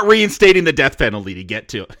 But they're not reinstating the death penalty to get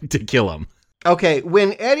to kill him. Okay,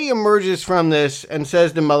 when Eddie emerges from this and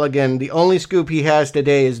says to Mulligan, the only scoop he has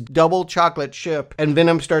today is double chocolate chip, and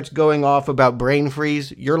Venom starts going off about brain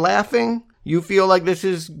freeze, you're laughing? You feel like this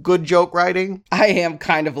is good joke writing? I am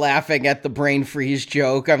kind of laughing at the brain freeze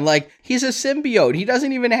joke. I'm like, he's a symbiote. He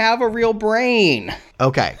doesn't even have a real brain.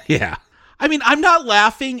 Okay. Yeah. I'm not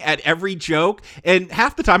laughing at every joke, and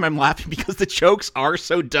half the time I'm laughing because the jokes are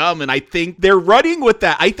so dumb, and I think they're running with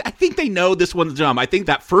that. I think they know this one's dumb. I think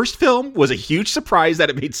that first film was a huge surprise that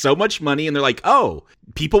it made so much money, and they're like, oh,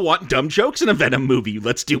 people want dumb jokes in a Venom movie.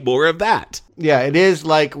 Let's do more of that. Yeah, it is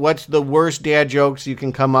like, what's the worst dad jokes you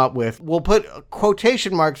can come up with? We'll put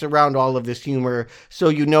quotation marks around all of this humor so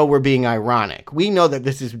you know we're being ironic. We know that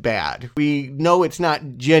this is bad. We know it's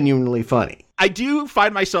not genuinely funny. I do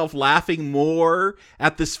find myself laughing more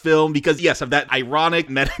at this film because, yes, of that ironic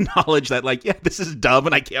meta-knowledge that, this is dumb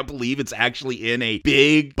and I can't believe it's actually in a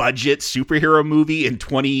big budget superhero movie in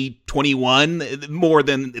 2021 more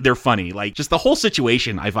than they're funny. Just the whole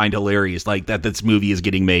situation I find hilarious, that this movie is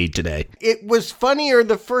getting made today. It was funnier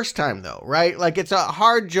the first time, though, right? It's a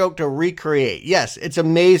hard joke to recreate. Yes, it's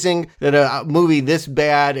amazing that a movie this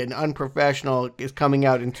bad and unprofessional is coming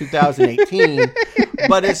out in 2018,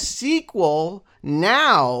 but a sequel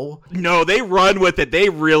Now... No, they run with it. They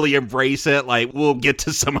really embrace it. Like, we'll get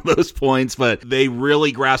to some of those points, but they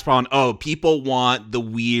really grasp on, people want the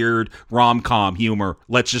weird rom-com humor.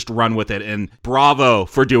 Let's just run with it. And bravo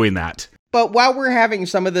for doing that. But while we're having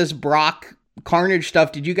some of this Brock Carnage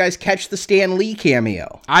stuff, did you guys catch the Stan Lee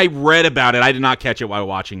cameo? I read about it. I did not catch it while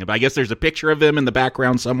watching it, but I guess there's a picture of him in the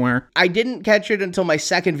background somewhere. I didn't catch it until my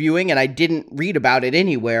second viewing, and I didn't read about it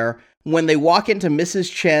anywhere. When they walk into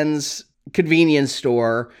Mrs. Chen's convenience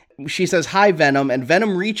store, she says, "Hi, Venom," and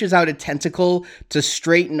Venom reaches out a tentacle to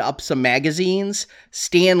straighten up some magazines.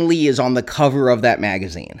 Stan Lee is on the cover of that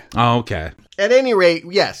magazine. Oh, okay. At any rate,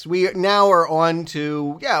 yes, we now are on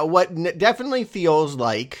to, what definitely feels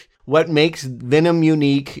like what makes Venom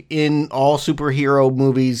unique in all superhero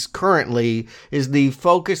movies currently is the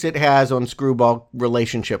focus it has on screwball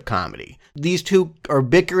relationship comedy. These two are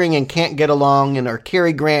bickering and can't get along and are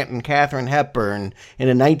Cary Grant and Katharine Hepburn in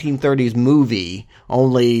a 1930s movie,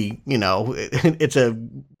 only, it's a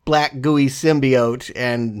black gooey symbiote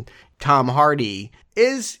and Tom Hardy,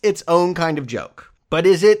 is its own kind of joke. But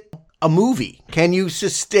is it a movie? Can you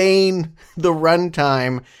sustain the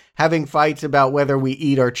runtime having fights about whether we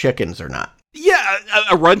eat our chickens or not? Yeah,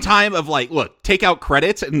 a runtime of look, take out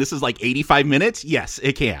credits, and this is 85 minutes? Yes,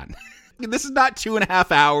 it can. This is not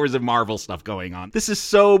 2.5 hours of Marvel stuff going on. This is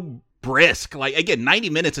so brisk. Again,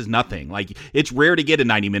 90 minutes is nothing. It's rare to get a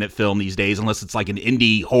 90-minute film these days unless it's an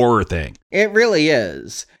indie horror thing. It really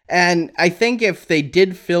is. And I think if they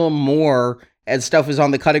did film more and stuff was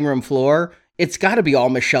on the cutting room floor, it's got to be all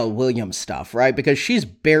Michelle Williams stuff, right? Because she's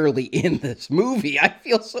barely in this movie. I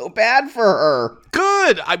feel so bad for her.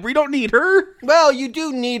 Good. We don't need her. Well, you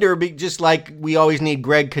do need her, just like we always need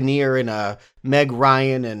Greg Kinnear in a Meg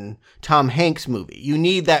Ryan and Tom Hanks movie. You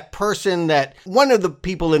need that person that one of the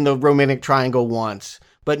people in the romantic triangle wants,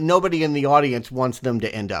 but nobody in the audience wants them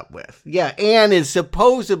to end up with. Yeah, Anne is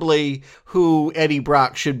supposedly who Eddie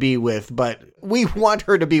Brock should be with, but we want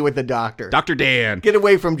her to be with the doctor. Dr. Dan. Get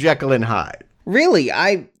away from Jekyll and Hyde. Really,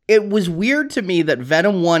 it was weird to me that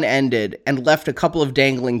Venom 1 ended and left a couple of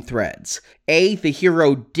dangling threads. A, the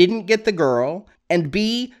hero didn't get the girl, and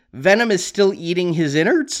B, Venom is still eating his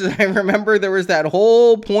innards. I remember there was that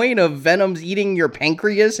whole point of Venom's eating your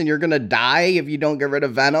pancreas and you're gonna die if you don't get rid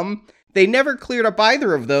of Venom. They never cleared up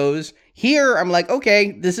either of those. Here, I'm like,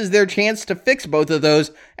 okay, this is their chance to fix both of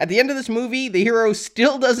those. At the end of this movie, the hero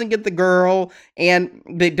still doesn't get the girl, and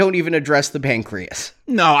they don't even address the pancreas.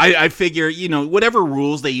 No, I figure, whatever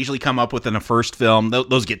rules they usually come up with in a first film,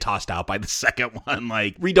 those get tossed out by the second one.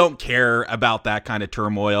 We don't care about that kind of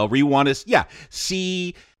turmoil. We want to,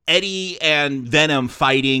 see Eddie and Venom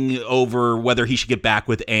fighting over whether he should get back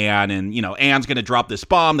with Anne, and, Anne's going to drop this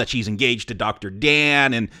bomb that she's engaged to Dr.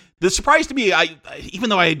 Dan, and the surprise to me,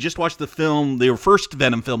 even though I had just watched the first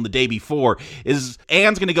Venom film the day before, is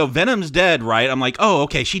Anne's going to go, Venom's dead, right? I'm like, oh,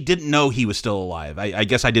 okay, she didn't know he was still alive. I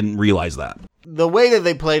guess I didn't realize that. The way that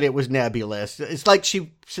they played it was nebulous. It's like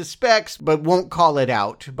she suspects but won't call it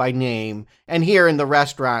out by name. And here in the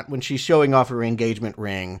restaurant, when she's showing off her engagement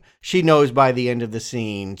ring, she knows by the end of the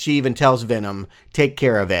scene. She even tells Venom, take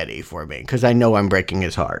care of Eddie for me, because I know I'm breaking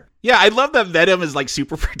his heart. Yeah, I love that Venom is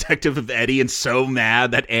super protective of Eddie and so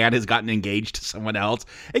mad that Anne has gotten engaged to someone else.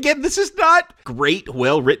 Again, this is not great,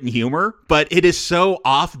 well-written humor, but it is so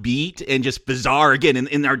offbeat and just bizarre. Again,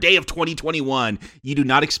 in our day of 2021, you do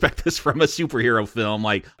not expect this from a superhero film.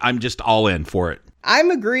 I'm just all in for it.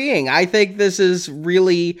 I'm agreeing. I think this is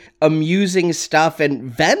really amusing stuff. And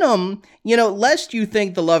Venom, lest you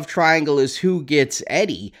think the love triangle is who gets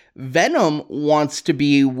Eddie, Venom wants to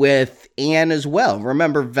be with Anne as well.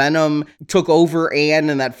 Remember, Venom took over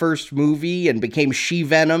Anne in that first movie and became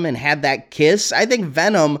She-Venom and had that kiss. I think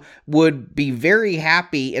Venom would be very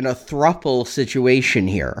happy in a throuple situation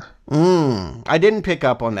here. I didn't pick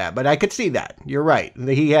up on that, but I could see that. You're right.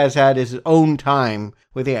 He has had his own time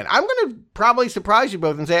with Anne. I'm going to probably surprise you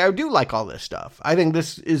both and say I do like all this stuff. I think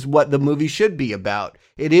this is what the movie should be about.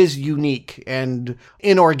 It is unique and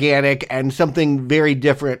inorganic and something very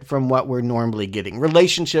different from what we're normally getting.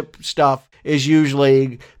 Relationship stuff is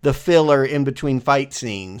usually the filler in between fight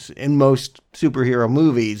scenes in most superhero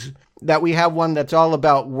movies. That we have one that's all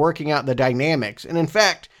about working out the dynamics. And in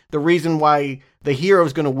fact, the reason why the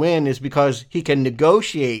hero's going to win is because he can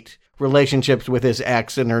negotiate relationships with his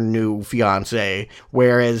ex and her new fiance,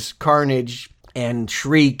 whereas Carnage and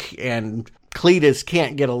Shriek and Cletus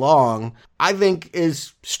can't get along, I think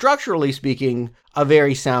is, structurally speaking, a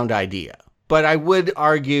very sound idea. But I would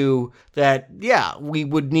argue that, we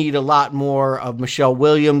would need a lot more of Michelle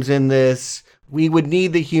Williams in this. We would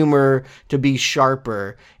need the humor to be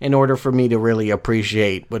sharper in order for me to really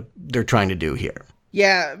appreciate what they're trying to do here.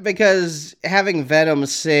 Yeah, because having Venom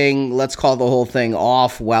sing "Let's Call the Whole Thing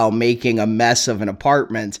Off" while making a mess of an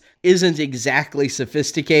apartment isn't exactly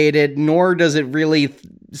sophisticated, nor does it really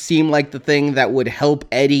seem like the thing that would help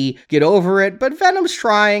Eddie get over it, but Venom's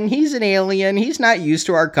trying. He's an alien. He's not used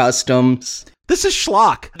to our customs. This is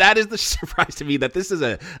schlock. That is the surprise to me, that this is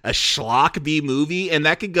a schlock B movie, and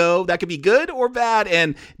that could be good or bad,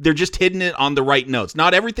 and they're just hitting it on the right notes.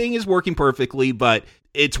 Not everything is working perfectly, but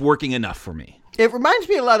it's working enough for me. It reminds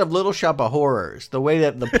me a lot of Little Shop of Horrors, the way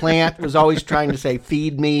that the plant was always trying to say,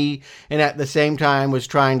 feed me, and at the same time was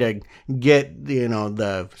trying to get,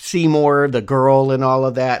 the Seymour, the girl, and all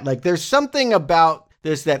of that. Like, there's something about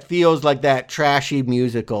this that feels like that trashy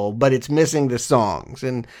musical, but it's missing the songs.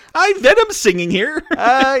 And Venom singing here.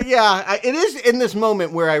 It is in this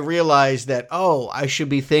moment where I realize that, I should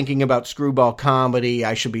be thinking about screwball comedy.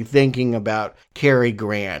 I should be thinking about Cary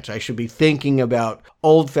Grant. I should be thinking about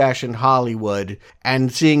old-fashioned Hollywood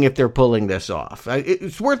and seeing if they're pulling this off.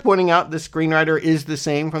 It's worth pointing out the screenwriter is the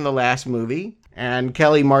same from the last movie, and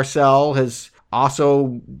Kelly Marcel has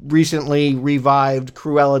also recently revived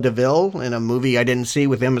Cruella de Vil in a movie I didn't see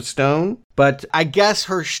with Emma Stone. But I guess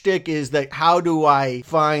her shtick is that how do I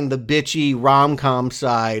find the bitchy rom-com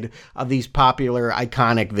side of these popular,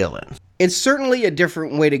 iconic villains? It's certainly a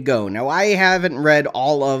different way to go. Now, I haven't read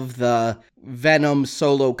all of the Venom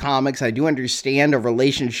solo comics. I do understand a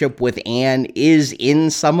relationship with Anne is in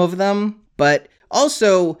some of them. But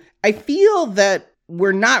also, I feel that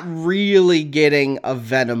we're not really getting a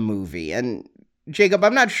Venom movie. And Jacob,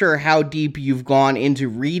 I'm not sure how deep you've gone into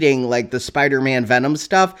reading like the Spider-Man Venom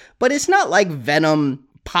stuff, but it's not like Venom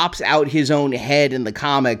pops out his own head in the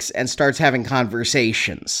comics and starts having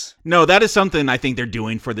conversations. No, that is something I think they're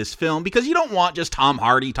doing for this film, because you don't want just Tom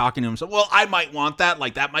Hardy talking to himself. Well, I might want that.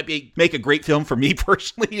 Like, that might make a great film for me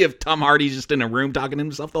personally if Tom Hardy's just in a room talking to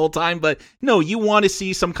himself the whole time. But no, you want to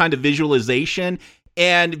see some kind of visualization.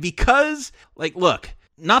 And because, look,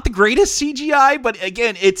 not the greatest CGI, but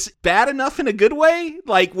again, it's bad enough in a good way,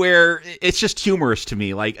 where it's just humorous to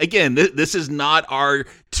me. Again, this is not our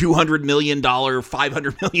 $200 million,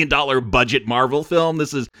 $500 million budget Marvel film.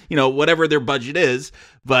 This is, whatever their budget is,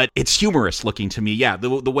 but it's humorous looking to me. Yeah, the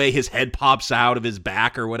way his head pops out of his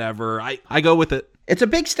back or whatever, I go with it. It's a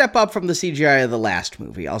big step up from the CGI of the last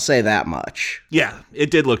movie, I'll say that much. Yeah,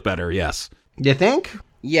 it did look better, yes. You think?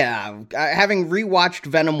 Yeah, having rewatched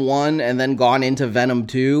Venom 1 and then gone into Venom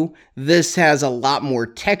 2, this has a lot more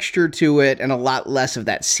texture to it and a lot less of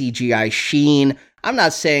that CGI sheen. I'm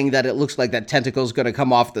not saying that it looks like that tentacle's going to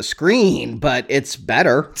come off the screen, but it's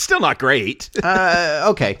better. It's still not great.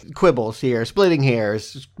 Okay, quibbles here, splitting hairs,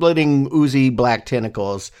 splitting oozy black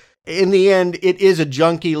tentacles. In the end, it is a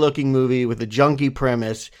junky-looking movie with a junky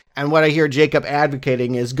premise, and what I hear Jacob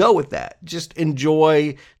advocating is go with that. Just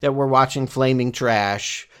enjoy that we're watching flaming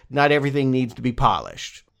trash. Not everything needs to be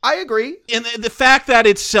polished. I agree. And the fact that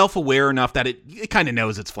it's self-aware enough that it kind of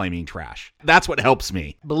knows it's flaming trash. That's what helps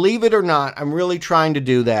me. Believe it or not, I'm really trying to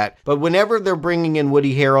do that. But whenever they're bringing in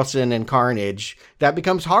Woody Harrelson and Carnage, that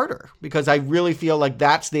becomes harder because I really feel like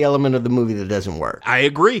that's the element of the movie that doesn't work. I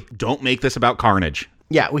agree. Don't make this about Carnage.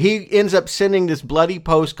 Yeah, well, he ends up sending this bloody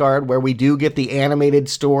postcard where we do get the animated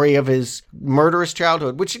story of his murderous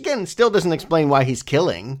childhood, which, again, still doesn't explain why he's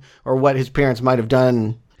killing or what his parents might have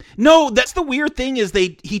done. No, that's the weird thing is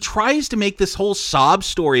he tries to make this whole sob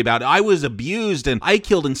story about I was abused and I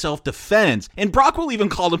killed in self-defense. And Brock will even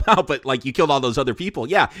call him out, but you killed all those other people.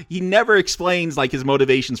 Yeah, he never explains his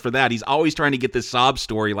motivations for that. He's always trying to get this sob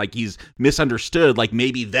story he's misunderstood, like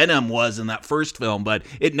maybe Venom was in that first film, but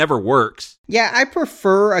it never works. Yeah, I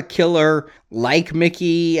prefer a killer like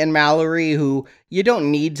Mickey and Mallory who you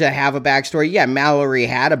don't need to have a backstory. Yeah, Mallory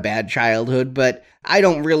had a bad childhood, but I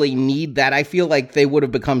don't really need that. I feel like they would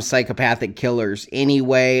have become psychopathic killers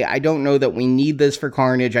anyway. I don't know that we need this for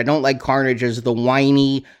Carnage. I don't like Carnage as the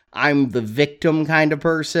whiny, I'm the victim kind of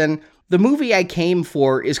person. The movie I came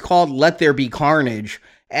for is called Let There Be Carnage.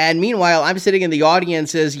 And meanwhile, I'm sitting in the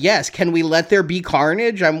audience as, yes, can we let there be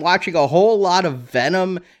carnage? I'm watching a whole lot of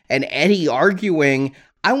Venom and Eddie arguing.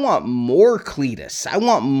 I want more Cletus. I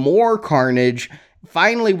want more carnage.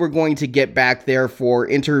 Finally, we're going to get back there for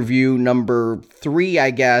interview number 3,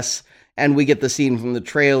 I guess. And we get the scene from the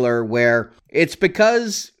trailer where it's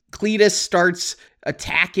because Cletus starts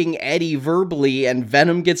attacking Eddie verbally and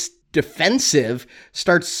Venom gets defensive,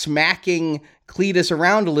 starts smacking Cletus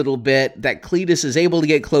around a little bit, that Cletus is able to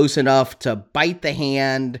get close enough to bite the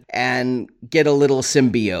hand and get a little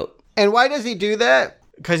symbiote. And why does he do that?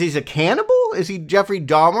 Because he's a cannibal? Is he Jeffrey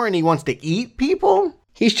Dahmer and he wants to eat people?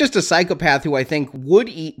 He's just a psychopath who I think would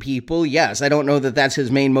eat people. Yes, I don't know that that's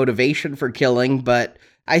his main motivation for killing, but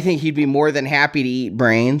I think he'd be more than happy to eat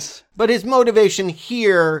brains. But his motivation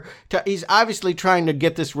here, he's obviously trying to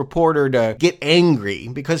get this reporter to get angry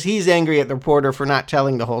because he's angry at the reporter for not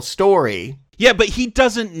telling the whole story. Yeah, but he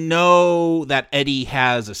doesn't know that Eddie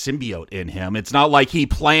has a symbiote in him. It's not like he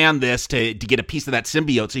planned this to get a piece of that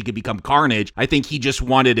symbiote so he could become Carnage. I think he just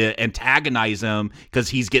wanted to antagonize him because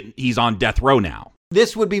he's on death row now.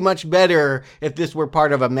 This would be much better if this were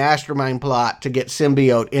part of a mastermind plot to get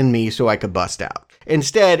symbiote in me so I could bust out.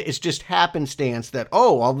 Instead, it's just happenstance that,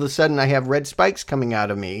 all of a sudden I have red spikes coming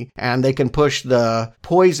out of me, and they can push the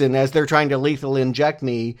poison as they're trying to lethal inject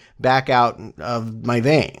me back out of my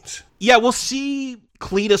veins. Yeah, we'll see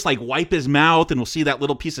Cletus wipe his mouth, and we'll see that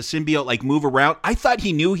little piece of symbiote move around. I thought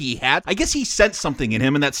he knew he had. I guess he sensed something in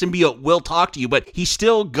him, and that symbiote will talk to you, but he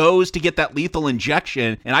still goes to get that lethal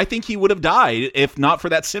injection, and I think he would have died if not for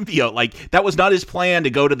that symbiote. That was not his plan to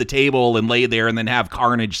go to the table and lay there and then have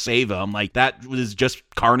Carnage save him. That was just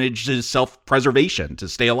Carnage's self-preservation to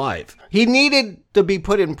stay alive. He needed to be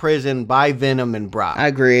put in prison by Venom and Brock.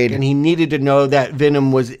 Agreed. And he needed to know that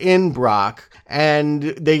Venom was in Brock. And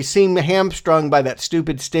they seem hamstrung by that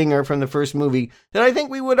stupid stinger from the first movie that I think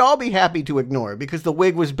we would all be happy to ignore because the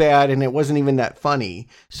wig was bad and it wasn't even that funny.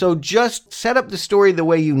 So just set up the story the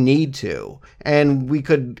way you need to, and we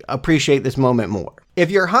could appreciate this moment more. If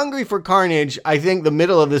you're hungry for Carnage, I think the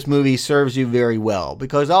middle of this movie serves you very well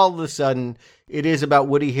because all of a sudden it is about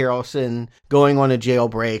Woody Harrelson going on a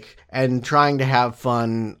jailbreak and trying to have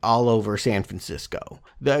fun all over San Francisco.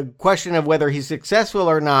 The question of whether he's successful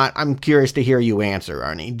or not, I'm curious to hear you answer,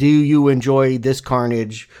 Arnie. Do you enjoy this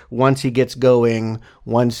Carnage once he gets going,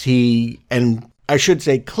 once he, and I should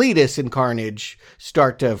say Cletus and Carnage,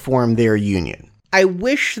 start to form their union? I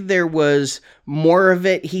wish there was more of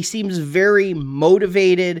it. He seems very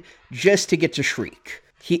motivated just to get to Shriek.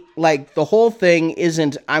 The whole thing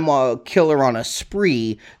isn't, I'm a killer on a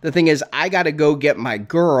spree. The thing is, I gotta go get my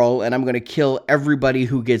girl, and I'm gonna kill everybody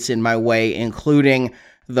who gets in my way, including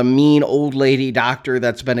the mean old lady doctor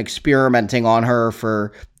that's been experimenting on her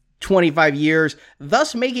for 25 years,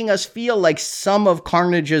 thus making us feel like some of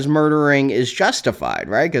Carnage's murdering is justified,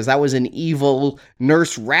 right? Because that was an evil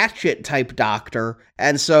Nurse Ratched type doctor.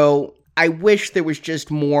 And so I wish there was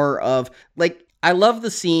just more of, I love the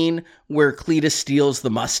scene where Cletus steals the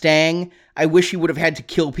Mustang. I wish he would have had to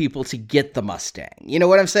kill people to get the Mustang. You know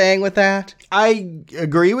what I'm saying with that? I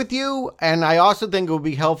agree with you, and I also think it would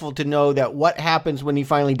be helpful to know that what happens when he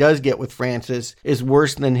finally does get with Francis is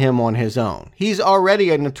worse than him on his own. He's already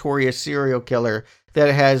a notorious serial killer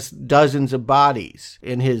that has dozens of bodies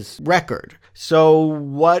in his record. So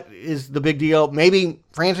what is the big deal? Maybe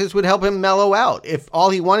Francis would help him mellow out. If all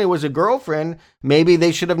he wanted was a girlfriend, maybe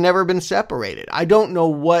they should have never been separated. I don't know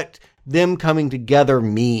what them coming together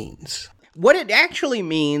means. What it actually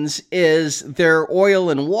means is their oil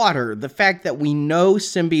and water. The fact that we know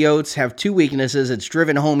symbiotes have two weaknesses, it's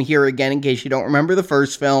driven home here again in case you don't remember the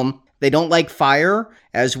first film. They don't like fire,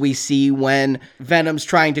 as we see when Venom's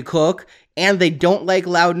trying to cook, and they don't like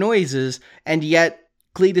loud noises, and yet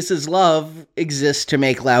Cletus's love exists to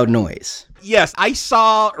make loud noise. Yes, I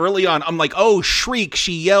saw early on, I'm like, oh, Shriek,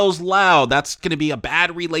 she yells loud. That's going to be a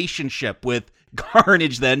bad relationship with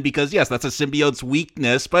Carnage then, because yes, that's a symbiote's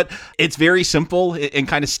weakness, but it's very simple and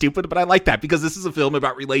kind of stupid, but I like that because this is a film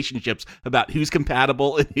about relationships, about who's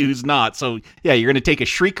compatible and who's not. So yeah, you're going to take a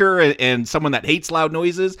shrieker and someone that hates loud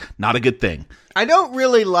noises, not a good thing. I don't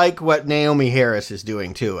really like what Naomi Harris is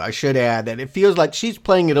doing too. I should add that it feels like she's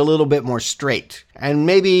playing it a little bit more straight, and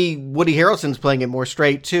maybe Woody Harrelson's playing it more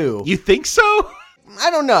straight too. You think so? I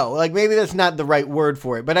don't know. Maybe that's not the right word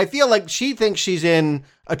for it, but I feel like she thinks she's in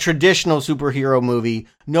a traditional superhero movie.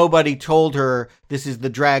 Nobody told her this is the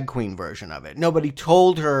drag queen version of it. Nobody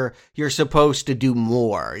told her you're supposed to do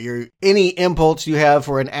more. Any impulse you have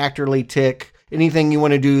for an actorly tick, anything you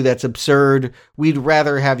want to do that's absurd, we'd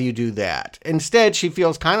rather have you do that. Instead, she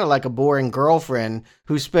feels kind of like a boring girlfriend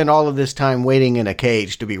who spent all of this time waiting in a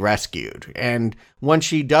cage to be rescued. And once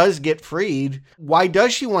she does get freed, why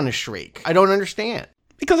does she want to shriek? I don't understand.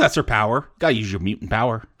 Because that's her power. Gotta use your mutant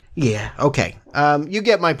power. Yeah, okay. You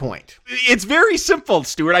get my point. It's very simple,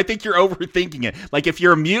 Stuart. I think you're overthinking it. If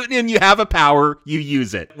you're a mutant and you have a power, you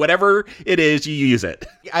use it. Whatever it is, you use it.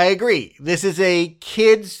 I agree. This is a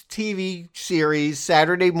kids' TV series,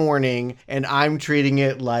 Saturday morning, and I'm treating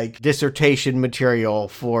it like dissertation material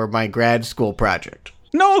for my grad school project.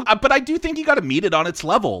 No, but I do think you got to meet it on its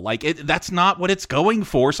level. That's not what it's going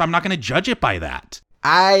for, so I'm not going to judge it by that.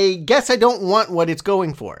 I guess I don't want what it's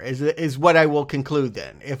going for, is what I will conclude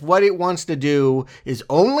then. If what it wants to do is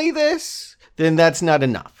only this, then that's not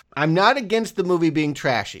enough. I'm not against the movie being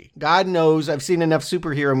trashy. God knows I've seen enough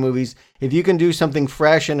superhero movies. If you can do something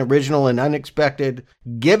fresh and original and unexpected,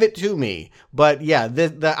 give it to me. But yeah,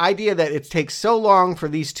 the idea that it takes so long for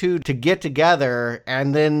these two to get together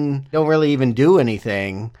and then don't really even do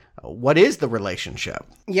anything. What is the relationship?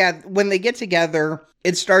 Yeah, when they get together,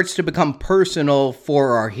 it starts to become personal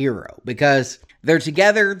for our hero because they're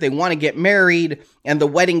together, they want to get married, and the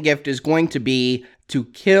wedding gift is going to be to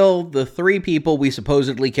kill the 3 people we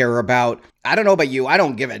supposedly care about. I don't know about you, I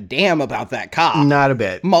don't give a damn about that cop. Not a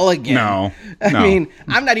bit. Mulligan. No. I mean,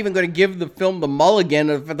 I'm not even going to give the film the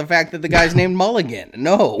Mulligan for the fact that the guy's named Mulligan.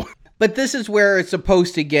 No. But this is where it's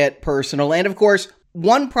supposed to get personal, and of course,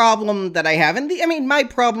 one problem that I have, and my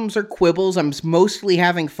problems are quibbles, I'm mostly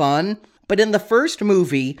having fun, but in the first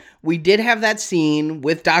movie, we did have that scene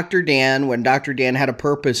with Dr. Dan, when Dr. Dan had a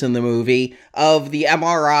purpose in the movie, of the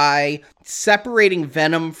MRI separating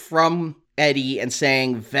Venom from Eddie and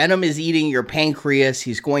saying, Venom is eating your pancreas,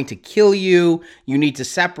 he's going to kill you, you need to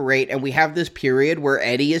separate, and we have this period where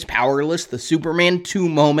Eddie is powerless, the Superman 2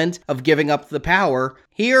 moment of giving up the power.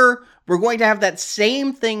 Here, we're going to have that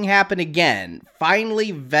same thing happen again.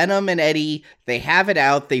 Finally, Venom and Eddie, they have it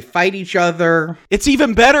out. They fight each other. It's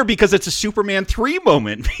even better because it's a Superman 3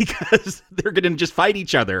 moment because they're going to just fight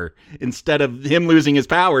each other. Instead of him losing his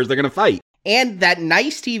powers, they're going to fight. And that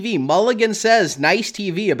nice TV, Mulligan says nice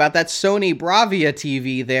TV about that Sony Bravia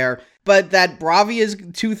TV there. But that Bravia's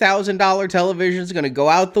 $2,000 television is going to go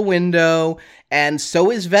out the window. And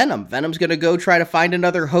so is Venom. Venom's going to go try to find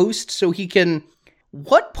another host so he can...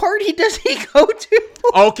 What party does he go to?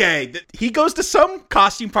 Okay, he goes to some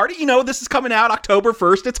costume party. You know, this is coming out October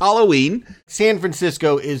 1st. It's Halloween. San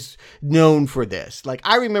Francisco is known for this. Like,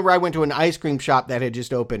 I remember I went to an ice cream shop that had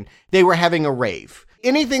just opened. They were having a rave.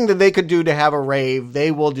 Anything that they could do to have a rave,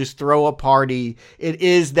 they will just throw a party. It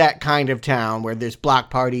is that kind of town where there's block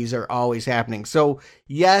parties are always happening. So,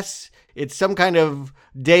 yes, it's some kind of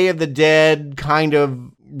Day of the Dead kind of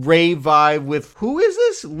rave vibe with, who is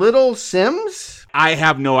this? Little Sims? I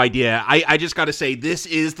have no idea. I just got to say, this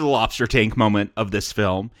is the lobster tank moment of this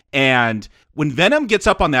film. And when Venom gets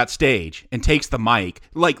up on that stage and takes the mic,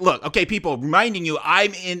 like, look, okay, people, reminding you,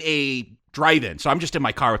 I'm in a drive-in, so I'm just in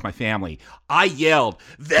my car with my family. I yelled,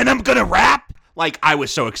 Venom gonna rap? Like, I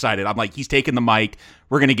was so excited. I'm like, he's taking the mic.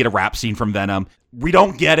 We're going to get a rap scene from Venom. We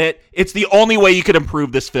don't get it. It's the only way you could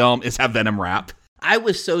improve this film is have Venom rap. I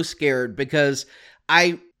was so scared because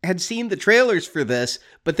I had seen the trailers for this,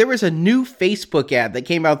 but there was a new Facebook ad that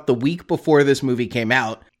came out the week before this movie came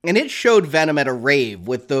out, and it showed Venom at a rave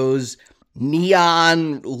with those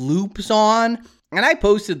neon loops on, and I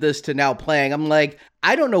posted this to Now Playing. I'm like,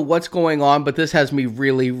 I don't know what's going on, but this has me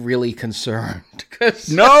really, really concerned.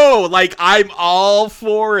 No, like, I'm all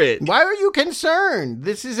for it. Why are you concerned?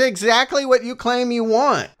 This is exactly what you claim you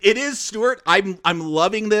want. It is, Stuart. I'm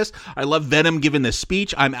loving this. I love Venom giving this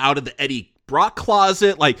speech. I'm out of the Eddie Brock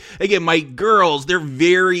closet. Like, again, my girls, they're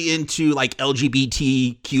very into like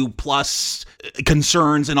LGBTQ plus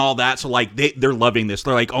concerns and all that. So like they're loving this.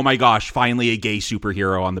 They're like, oh my gosh, finally a gay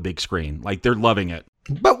superhero on the big screen. Like, they're loving it.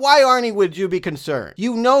 But why, Arnie, would you be concerned?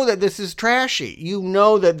 You know that this is trashy. You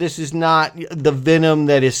know that this is not the Venom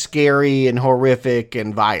that is scary and horrific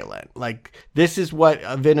and violent. Like, this is what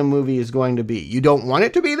a Venom movie is going to be. You don't want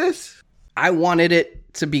it to be this? I wanted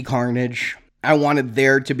it to be Carnage. I wanted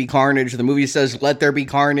there to be Carnage. The movie says, let there be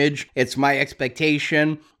Carnage. It's my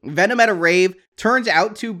expectation. Venom at a rave turns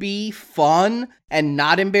out to be fun and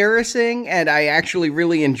not embarrassing, and I actually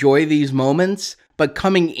really enjoy these moments. But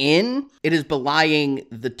coming in, it is belying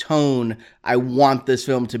the tone I want this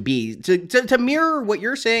film to be. To mirror what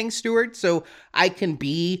you're saying, Stuart, so I can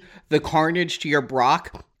be the Carnage to your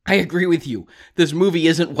Brock. I agree with you. This movie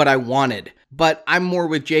isn't what I wanted. But I'm more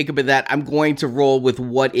with Jacob in that I'm going to roll with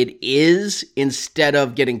what it is instead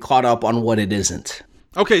of getting caught up on what it isn't.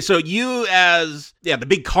 Okay, so you as, the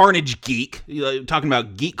big Carnage geek, talking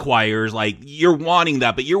about geek choirs, like, you're wanting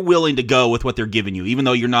that, but you're willing to go with what they're giving you, even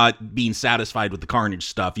though you're not being satisfied with the Carnage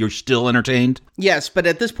stuff. You're still entertained? Yes, but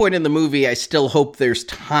at this point in the movie, I still hope there's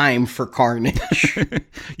time for Carnage.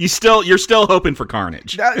 You're still hoping for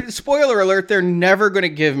Carnage. Spoiler alert, they're never going to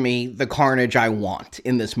give me the Carnage I want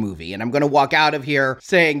in this movie, and I'm going to walk out of here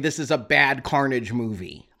saying this is a bad Carnage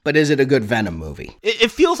movie. But is it a good Venom movie? It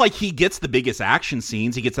feels like he gets the biggest action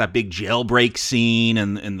scenes. He gets that big jailbreak scene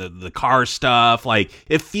and the car stuff. Like,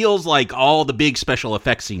 it feels like all the big special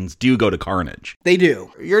effects scenes do go to Carnage. They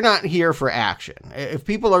do. You're not here for action. If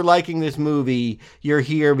people are liking this movie, you're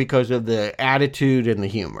here because of the attitude and the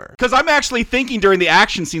humor. Because I'm actually thinking during the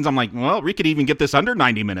action scenes, I'm like, well, we could even get this under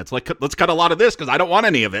 90 minutes. Like, let's cut a lot of this because I don't want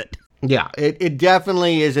any of it. Yeah, it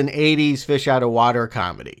definitely is an 80s fish out of water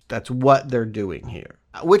comedy. That's what they're doing here.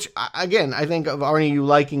 Which, again, I think of Arnie you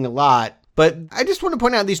liking a lot. But I just want to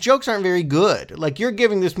point out these jokes aren't very good. Like, you're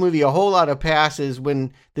giving this movie a whole lot of passes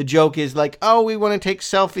when the joke is like, oh, we want to take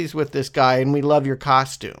selfies with this guy and we love your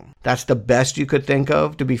costume. That's the best you could think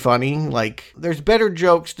of to be funny. Like, there's better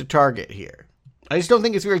jokes to target here. I just don't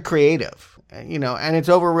think it's very creative. You know, and it's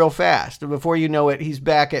over real fast. Before you know it, he's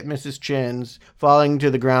back at Mrs. Chin's, falling to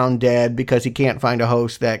the ground dead because he can't find a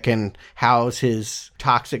host that can house his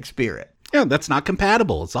toxic spirit. Yeah, that's not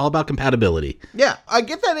compatible. It's all about compatibility. Yeah, I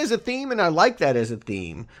get that as a theme, and I like that as a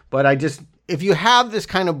theme. But if you have this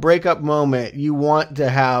kind of breakup moment, you want to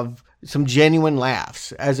have some genuine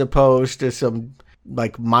laughs as opposed to some,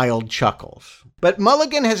 like, mild chuckles. But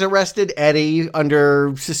Mulligan has arrested Eddie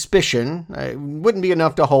under suspicion. It wouldn't be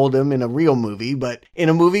enough to hold him in a real movie, but in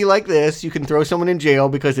a movie like this, you can throw someone in jail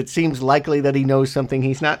because it seems likely that he knows something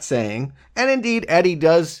he's not saying. And indeed, Eddie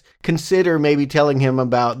does consider maybe telling him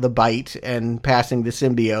about the bite and passing the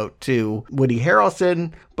symbiote to Woody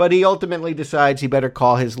Harrelson, but he ultimately decides he better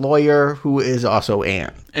call his lawyer, who is also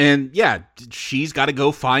Anne. And yeah, she's got to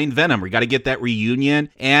go find Venom. We got to get that reunion,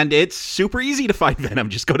 and it's super easy to find Venom.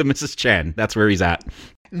 Just go to Mrs. Chen. That's where he's at.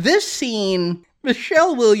 This scene,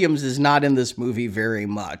 Michelle Williams is not in this movie very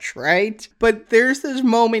much, right? But there's this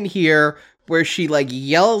moment here where she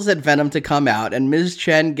yells at Venom to come out, and Ms.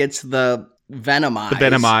 Chen gets the Venom eyes. The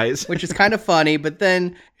Venom eyes. Which is kind of funny, but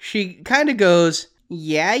then she kind of goes,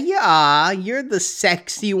 yeah, you're the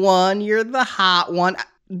sexy one, you're the hot one.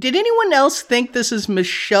 Did anyone else think this is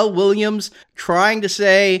Michelle Williams trying to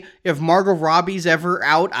say, if Margot Robbie's ever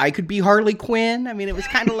out, I could be Harley Quinn? I mean, it was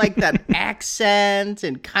kind of like that accent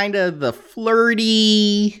and kind of the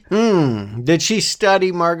flirty. Did she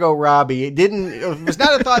study Margot Robbie? It was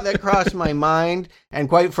not a thought that crossed my mind. And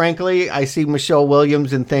quite frankly, I see Michelle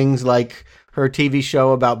Williams in things like her TV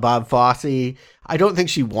show about Bob Fosse. I don't think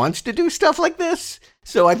she wants to do stuff like this.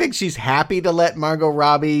 So I think she's happy to let Margot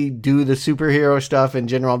Robbie do the superhero stuff in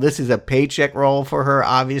general. This is a paycheck role for her,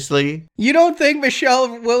 obviously. You don't think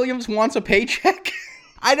Michelle Williams wants a paycheck?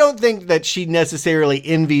 I don't think that she necessarily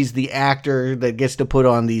envies the actor that gets to put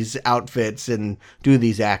on these outfits and do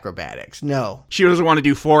these acrobatics. No. She doesn't want to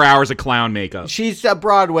do 4 hours of clown makeup. She's a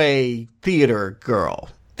Broadway theater girl.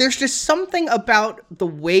 There's just something about the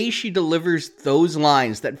way she delivers those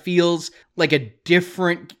lines that feels like a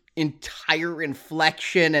different entire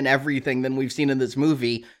inflection and everything than we've seen in this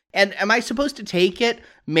movie. And am I supposed to take it?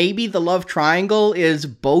 Maybe the love triangle is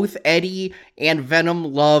both Eddie and Venom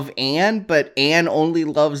love Anne, but Anne only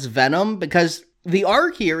loves Venom? Because the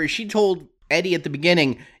arc here is she told Eddie at the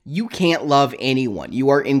beginning, you can't love anyone. You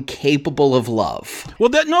are incapable of love. Well,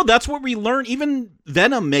 that's what we learn. Even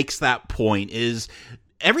Venom makes that point, is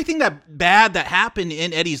everything that bad that happened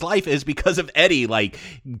in Eddie's life is because of Eddie,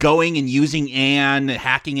 going and using Anne,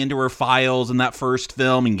 hacking into her files in that first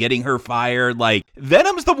film and getting her fired.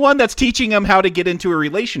 Venom's the one that's teaching him how to get into a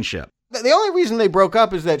relationship. The only reason they broke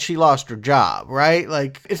up is that she lost her job, right?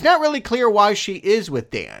 It's not really clear why she is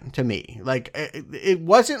with Dan, to me. It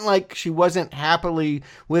wasn't like she wasn't happily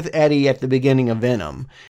with Eddie at the beginning of Venom.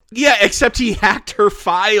 Yeah, except he hacked her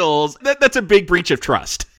files. That's a big breach of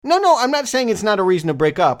trust. No, I'm not saying it's not a reason to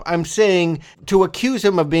break up. I'm saying to accuse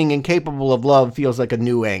him of being incapable of love feels like a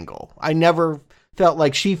new angle. I never felt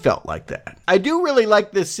like she felt like that. I do really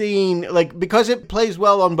like this scene, because it plays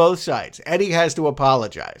well on both sides. Eddie has to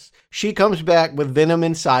apologize. She comes back with Venom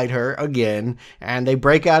inside her again, and they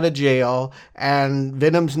break out of jail, and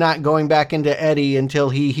Venom's not going back into Eddie until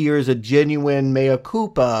he hears a genuine mea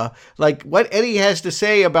culpa. What Eddie has to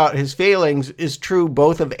say about his failings is true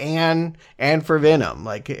both of Anne and for Venom.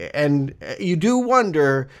 And you do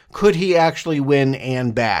wonder, could he actually win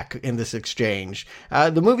Anne back in this exchange?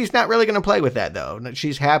 The movie's not really going to play with that, though.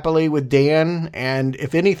 She's happily with Dan, and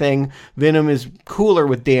if anything, Venom is cooler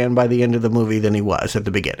with Dan by the end of the movie than he was at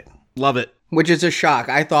the beginning. Love it. Which is a shock.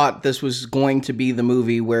 I thought this was going to be the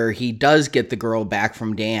movie where he does get the girl back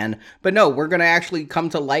from Dan. But no, we're going to actually come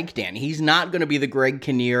to like Dan. He's not going to be the Greg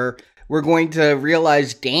Kinnear. We're going to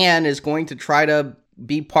realize Dan is going to try to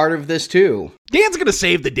be part of this too. Dan's going to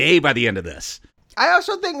save the day by the end of this. I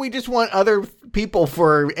also think we just want other people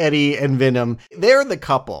for Eddie and Venom. They're the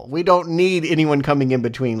couple. We don't need anyone coming in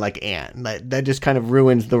between like Anne. That just kind of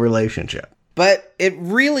ruins the relationship. But it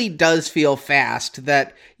really does feel fast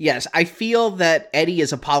that, yes, I feel that Eddie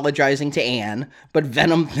is apologizing to Anne, but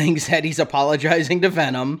Venom thinks Eddie's apologizing to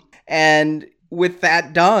Venom. And with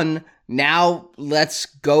that done, now let's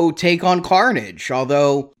go take on Carnage.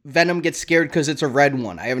 Although Venom gets scared because it's a red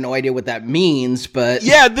one. I have no idea what that means, but...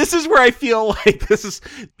 Yeah, this is where I feel like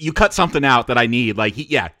you cut something out that I need. Like,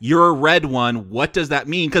 you're a red one. What does that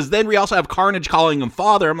mean? Because then we also have Carnage calling him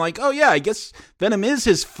father. I'm like, oh yeah, I guess Venom is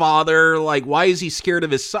his father. Like, why is he scared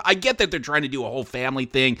of his son? I get that they're trying to do a whole family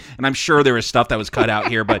thing, and I'm sure there is stuff that was cut out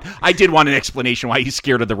here, but I did want an explanation why he's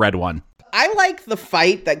scared of the red one. I like the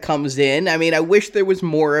fight that comes in. I mean, I wish there was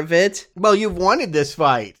more of it. Well, you've wanted this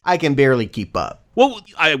fight. I can barely keep up. Well,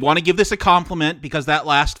 I want to give this a compliment because that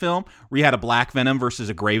last film, where you had a black Venom versus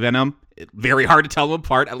a gray Venom, very hard to tell them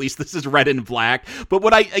apart. At least this is red and black. But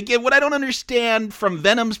what I don't understand from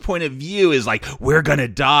Venom's point of view is like, we're gonna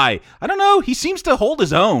die. I don't know. He seems to hold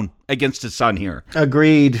his own against his son here.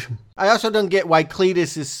 Agreed. I also don't get why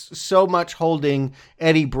Cletus is so much holding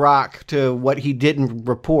Eddie Brock to what he didn't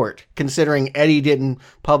report, considering Eddie didn't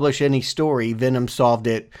publish any story. Venom solved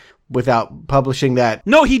it without publishing that.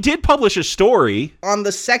 No, he did publish a story. On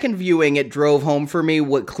the second viewing, it drove home for me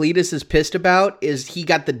what Cletus is pissed about is he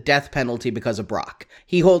got the death penalty because of Brock.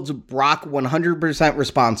 He holds Brock 100%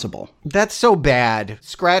 responsible. That's so bad.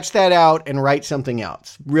 Scratch that out and write something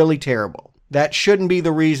else. Really terrible. That shouldn't be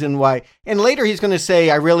the reason why. And later he's going to say,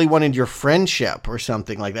 I really wanted your friendship or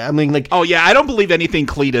something like that. I mean, like... Oh, yeah, I don't believe anything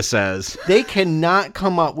Cletus says. They cannot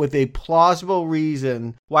come up with a plausible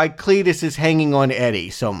reason why Cletus is hanging on Eddie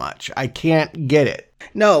so much. I can't get it.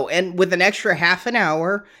 No, and with an extra half an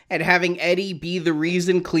hour and having Eddie be the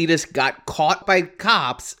reason Cletus got caught by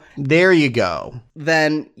cops... There you go.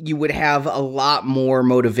 Then you would have a lot more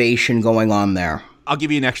motivation going on there. I'll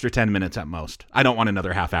give you an extra 10 minutes at most. I don't want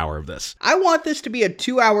another half hour of this. I want this to be a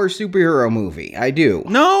 2-hour superhero movie. I do.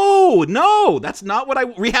 No, that's not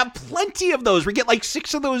what we have plenty of those. We get like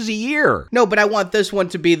 6 of those a year. No, but I want this one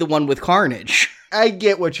to be the one with Carnage. I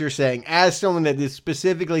get what you're saying. As someone that is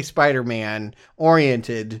specifically Spider-Man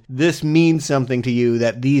oriented, this means something to you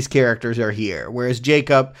that these characters are here. Whereas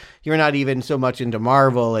Jacob, you're not even so much into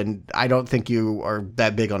Marvel, and I don't think you are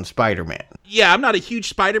that big on Spider-Man. Yeah, I'm not a huge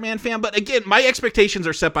Spider-Man fan, but again, my expectations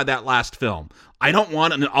are set by that last film. I don't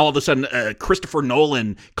want all of a sudden a Christopher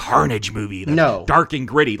Nolan Carnage movie that's dark and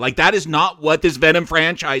gritty. Like, that is not what this Venom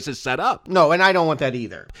franchise has set up. No, and I don't want that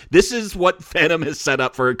either. This is what Venom has set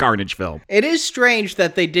up for a Carnage film. It is strange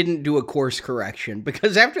that they didn't do a course correction,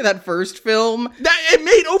 because after that first film... It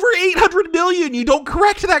made over $800 million. You don't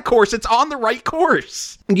correct that course. It's on the right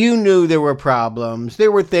course. You knew there were problems.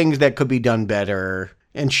 There were things that could be done better.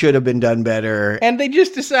 And should have been done better. And they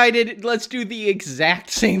just decided, let's do the exact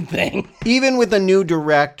same thing. Even with a new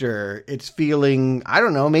director, it's feeling, I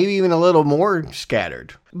don't know, maybe even a little more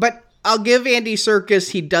scattered. But I'll give Andy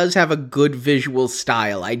Serkis, he does have a good visual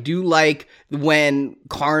style. I do like when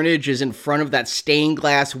Carnage is in front of that stained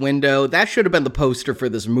glass window. That should have been the poster for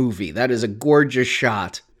this movie. That is a gorgeous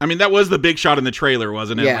shot. I mean, that was the big shot in the trailer,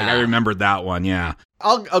 wasn't it? Yeah. Like, I remembered that one, yeah.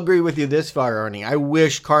 I'll agree with you this far, Ernie. I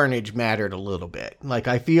wish Carnage mattered a little bit. Like,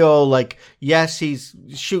 I feel like, yes, he's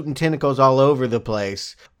shooting tentacles all over the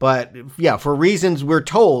place. But, yeah, for reasons we're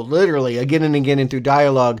told, literally, again and again and through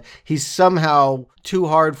dialogue, he's somehow too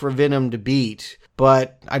hard for Venom to beat.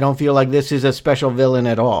 But I don't feel like this is a special villain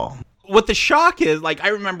at all. What the shock is, like, I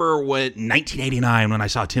remember when 1989, when I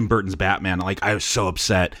saw Tim Burton's Batman, like, I was so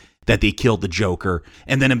upset that they killed the Joker,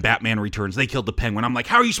 and then in Batman Returns, they killed the Penguin. I'm like,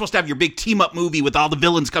 how are you supposed to have your big team-up movie with all the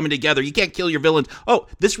villains coming together? You can't kill your villains. Oh,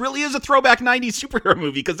 this really is a throwback 90s superhero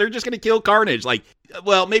movie, because they're just going to kill Carnage. Like,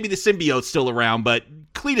 well, maybe the symbiote's still around, but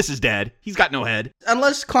Cletus is dead. He's got no head.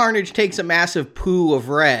 Unless Carnage takes a massive poo of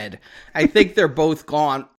red, I think they're both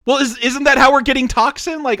gone. Well, isn't that how we're getting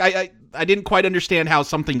Toxin? Like, I didn't quite understand how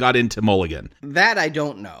something got into Mulligan. That I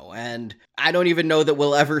don't know, and I don't even know that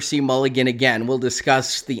we'll ever see Mulligan again. We'll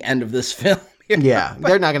discuss the end of this film. Yeah,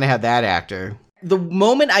 they're not going to have that actor. The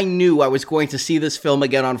moment I knew I was going to see this film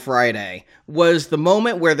again on Friday was the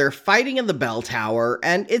moment where they're fighting in the bell tower,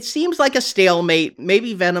 and it seems like a stalemate.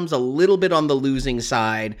 Maybe Venom's a little bit on the losing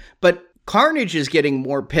side, but Carnage is getting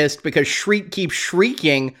more pissed because Shriek keeps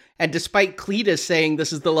shrieking, and despite Cletus saying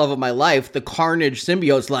this is the love of my life, the Carnage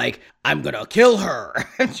symbiote's like, I'm gonna kill her.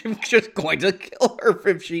 I'm just going to kill her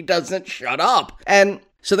if she doesn't shut up. And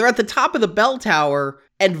so they're at the top of the bell tower,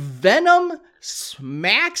 and Venom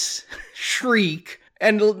smacks Shriek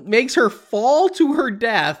and makes her fall to her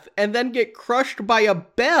death and then get crushed by a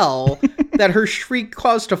bell that her shriek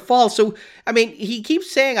caused to fall. So, I mean, he keeps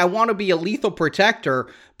saying, I want to be a lethal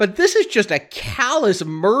protector, but this is just a callous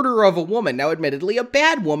murder of a woman. Now, admittedly, a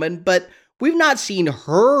bad woman, but We've not seen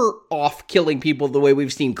her off killing people the way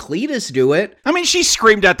we've seen Cletus do it. I mean, she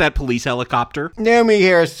screamed at that police helicopter. Naomi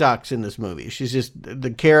Harris sucks in this movie. She's just,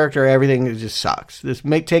 the character, everything just sucks.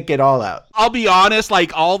 Take it all out. I'll be honest,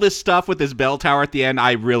 like all this stuff with this bell tower at the end,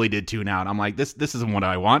 I really did tune out. I'm like, this isn't what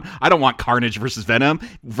I want. I don't want Carnage versus Venom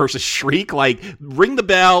versus Shriek. Like, ring the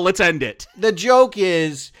bell, let's end it. The joke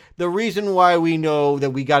is, the reason why we know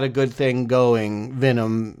that we got a good thing going,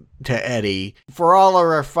 Venom to Eddie, for all of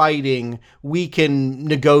our fighting, we can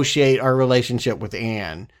negotiate our relationship with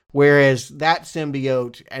Anne. Whereas that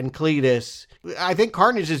symbiote and Cletus, I think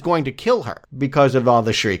Carnage is going to kill her because of all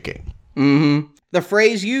the shrieking. Mm-hmm. The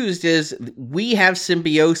phrase used is, we have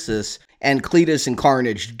symbiosis and Cletus and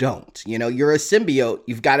Carnage don't. You know, you're a symbiote.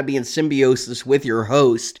 You've got to be in symbiosis with your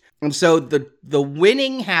host. And so the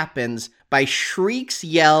winning happens by Shriek's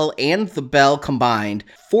yell and the bell combined,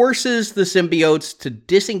 forces the symbiotes to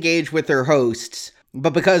disengage with their hosts.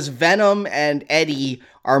 But because Venom and Eddie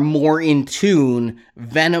are more in tune,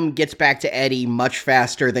 Venom gets back to Eddie much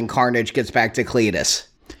faster than Carnage gets back to Cletus.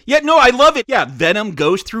 Yeah, no, I love it. Yeah, Venom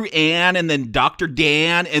goes through Anne and then Dr.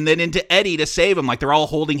 Dan and then into Eddie to save him. Like, they're all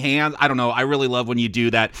holding hands. I don't know. I really love when you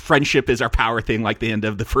do that friendship is our power thing, like the end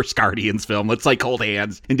of the first Guardians film. Let's, like, hold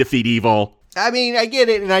hands and defeat evil. I mean, I get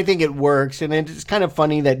it, and I think it works, and it's kind of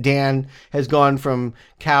funny that Dan has gone from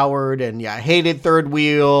coward and, hated third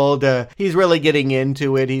wheel to he's really getting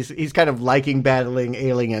into it. He's kind of liking battling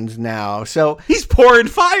aliens now, so... He's pouring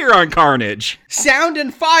fire on Carnage! Sound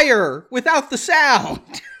and fire without the sound!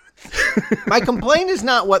 My complaint is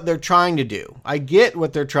not what they're trying to do. I get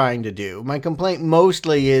what they're trying to do. My complaint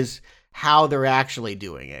mostly is how they're actually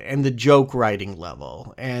doing it and the joke writing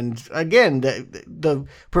level. And again, the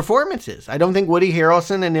performances. I don't think Woody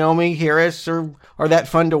Harrelson and Naomi Harris are that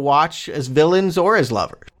fun to watch as villains or as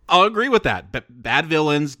lovers. I'll agree with that. But bad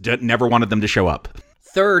villains, never wanted them to show up.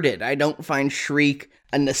 Thirded, I don't find Shriek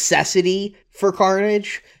a necessity for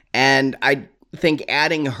Carnage. And I think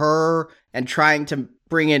adding her and trying to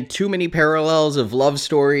bring in too many parallels of love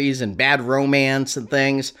stories and bad romance and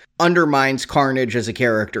things undermines Carnage as a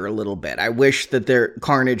character a little bit. I wish that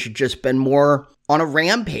Carnage had just been more on a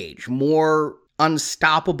rampage, more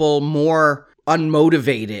unstoppable, more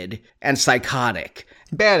unmotivated and psychotic.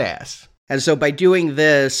 Badass. And so by doing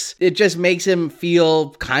this, it just makes him feel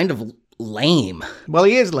kind of lame. Well,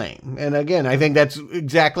 he is lame. And again, I think that's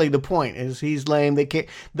exactly the point, is he's lame. They can't,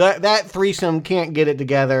 that threesome can't get it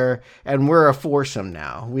together, and we're a foursome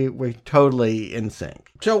now. We're totally in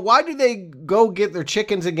sync. So why do they go get their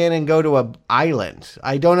chickens again and go to an island?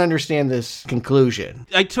 I don't understand this conclusion.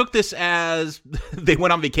 I took this as they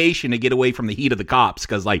went on vacation to get away from the heat of the cops,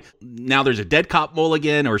 because like now there's a dead cop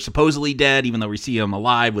Mulligan, or supposedly dead, even though we see him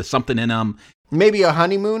alive with something in him. Maybe a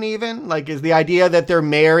honeymoon even? Like, is the idea that they're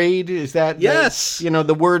married? Is that... Yes.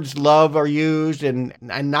 The words love are used, and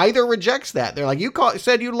neither rejects that. They're like, you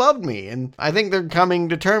said you loved me, and I think they're coming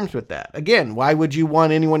to terms with that. Again, why would you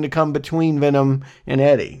want anyone to come between Venom and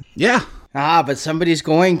Eddie? Yeah. But somebody's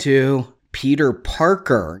going to. Peter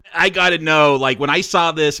Parker. I gotta know, like, when I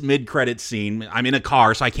saw this mid-credit scene, I'm in a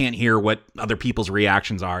car, so I can't hear what other people's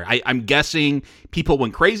reactions are. I'm guessing people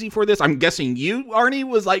went crazy for this. I'm guessing you, Arnie,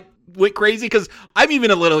 went crazy, because I'm even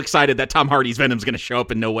a little excited that Tom Hardy's Venom's going to show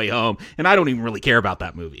up in No Way Home, and I don't even really care about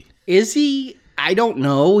that movie. Is he? I don't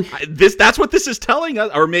know. That's what this is telling us,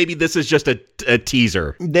 or maybe this is just a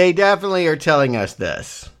teaser. They definitely are telling us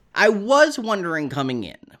this. I was wondering coming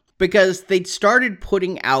in, because they'd started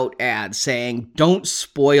putting out ads saying, don't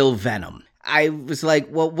spoil Venom. I was like,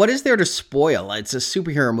 well, what is there to spoil? It's a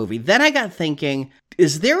superhero movie. Then I got thinking,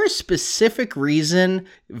 is there a specific reason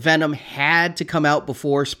Venom had to come out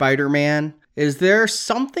before Spider-Man? Is there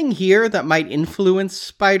something here that might influence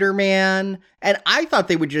Spider-Man? And I thought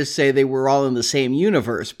they would just say they were all in the same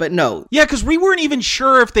universe, but no. Yeah, because we weren't even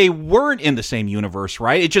sure if they weren't in the same universe,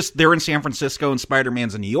 right? It just, they're in San Francisco and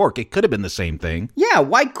Spider-Man's in New York. It could have been the same thing. Yeah,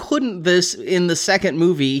 why couldn't this, in the second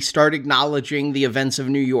movie, start acknowledging the events of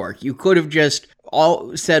New York? You could have just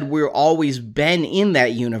said we're always been in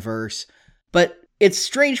that universe, but it's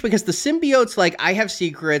strange because the symbiotes, like, I have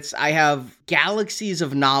secrets, I have galaxies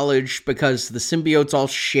of knowledge because the symbiotes all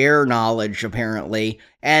share knowledge, apparently,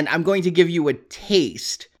 and I'm going to give you a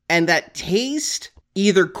taste. And that taste,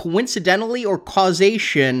 either coincidentally or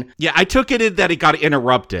causation... Yeah, I took it that it got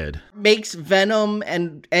interrupted. ...makes Venom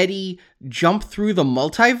and Eddie jump through the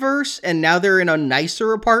multiverse, and now they're in a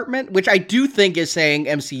nicer apartment, which I do think is saying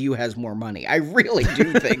MCU has more money. I really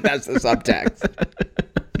do think that's the subtext.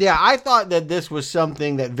 Yeah, I thought that this was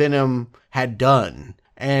something that Venom had done.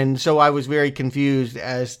 And so I was very confused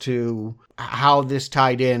as to how this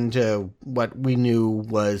tied into what we knew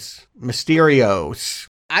was Mysterio's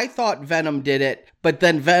I thought Venom did it, but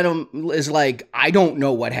then Venom is like, I don't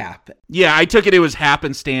know what happened. Yeah, I took it was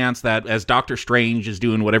happenstance that as Doctor Strange is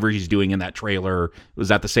doing whatever he's doing in that trailer, it was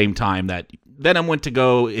at the same time that Venom went to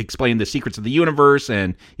go explain the secrets of the universe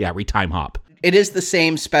and, yeah, retime hop. It is the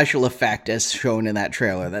same special effect as shown in that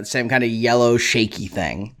trailer, that same kind of yellow, shaky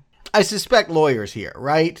thing. I suspect lawyers here,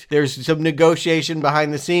 right? There's some negotiation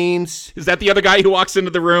behind the scenes. Is that the other guy who walks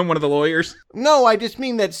into the room, one of the lawyers? No, I just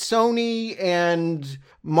mean that Sony and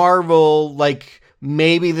Marvel, like,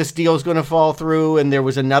 maybe this deal's going to fall through and there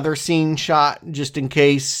was another scene shot just in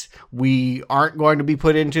case we aren't going to be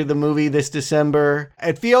put into the movie this December.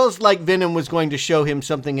 It feels like Venom was going to show him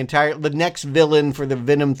something entirely, the next villain for the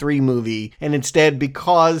Venom 3 movie. And instead,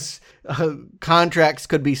 because contracts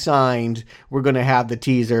could be signed, we're going to have the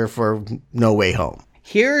teaser for No Way Home.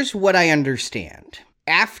 Here's what I understand.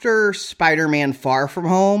 After Spider-Man Far From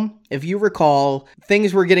Home, if you recall,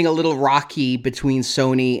 things were getting a little rocky between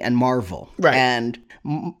Sony and Marvel. Right. And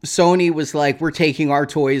Sony was like, we're taking our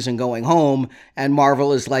toys and going home, and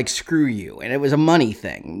Marvel is like, screw you. And it was a money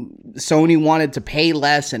thing. Sony wanted to pay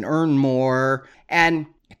less and earn more, and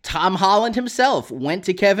Tom Holland himself went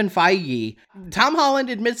to Kevin Feige. Tom Holland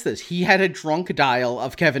admits this. He had a drunk dial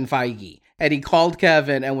of Kevin Feige. And he called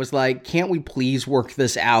Kevin and was like, can't we please work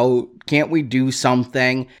this out? Can't we do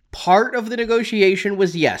something? Part of the negotiation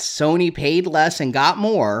was, yes, Sony paid less and got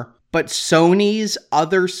more, but Sony's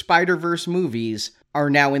other Spider-Verse movies are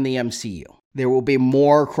now in the MCU. There will be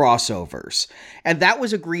more crossovers. And that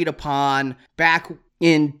was agreed upon back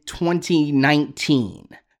in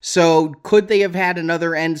 2019. So could they have had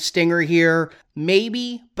another end stinger here?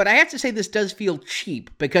 Maybe, but I have to say this does feel cheap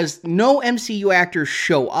because no MCU actors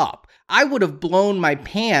show up. I would have blown my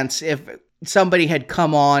pants if somebody had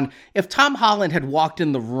come on. If Tom Holland had walked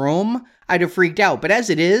in the room, I'd have freaked out. But as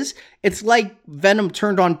it is, it's like Venom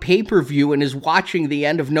turned on pay-per-view and is watching the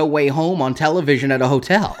end of No Way Home on television at a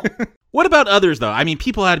hotel. What about others, though? I mean,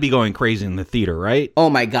 people had to be going crazy in the theater, right? Oh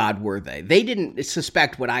my God, were they? They didn't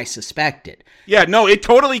suspect what I suspected. Yeah, no, it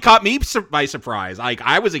totally caught me by surprise. Like,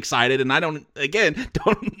 I was excited, and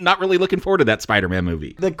not really looking forward to that Spider-Man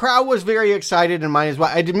movie. The crowd was very excited, and mine as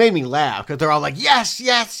well. It made me laugh, because they're all like, yes,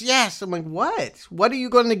 yes, yes. I'm like, what? What are you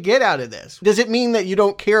going to get out of this? Does it mean that you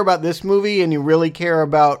don't care about this movie, and you really care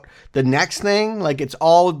about the next thing? Like, it's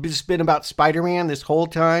all just been about Spider-Man this whole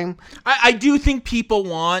time? I do think people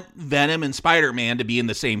want Venom and Spider-Man to be in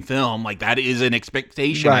the same film. Like, that is an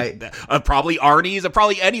expectation, right, of probably Arnie's, of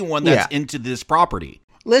probably anyone that's into this property.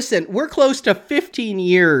 Listen, we're close to 15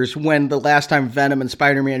 years when the last time Venom and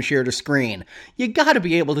Spider-Man shared a screen. You gotta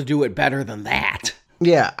be able to do it better than that.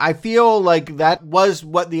 Yeah, I feel like that was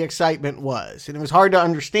what the excitement was. And it was hard to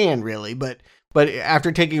understand, really, but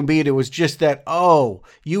after taking a beat, it was just that, oh,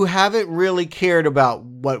 you haven't really cared about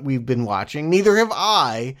what we've been watching. Neither have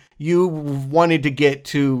I. You wanted to get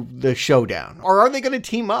to the showdown. Or are they going to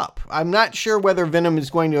team up? I'm not sure whether Venom is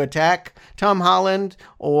going to attack Tom Holland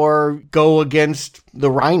or go against the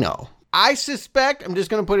Rhino. I suspect, I'm just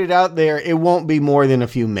going to put it out there, it won't be more than a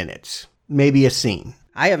few minutes. Maybe a scene.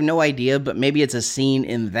 I have no idea, but maybe it's a scene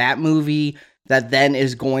in that movie that then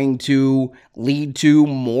is going to lead to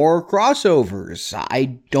more crossovers.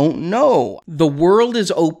 I don't know. The world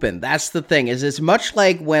is open. That's the thing. It's much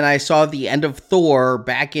like when I saw the end of Thor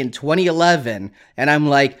back in 2011, and I'm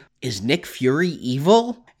like, is Nick Fury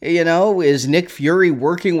evil? You know, is Nick Fury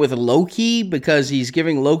working with Loki because he's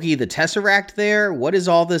giving Loki the Tesseract there? What is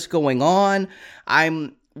all this going on?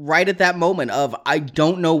 I'm right at that moment of, I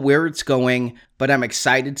don't know where it's going, but I'm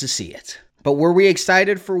excited to see it. But were we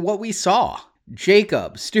excited for what we saw?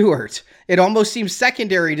 Jacob, Stewart, it almost seems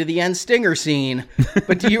secondary to the end stinger scene,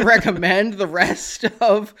 but do you recommend the rest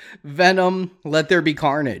of Venom, Let There Be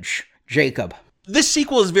Carnage? Jacob. This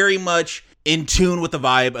sequel is very much in tune with the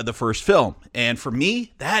vibe of the first film. And for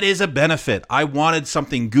me, that is a benefit. I wanted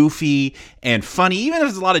something goofy and funny, even if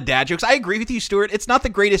there's a lot of dad jokes. I agree with you, Stuart. It's not the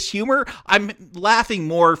greatest humor. I'm laughing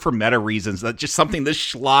more for meta reasons. That just something this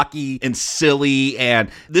schlocky and silly and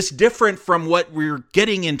this different from what we're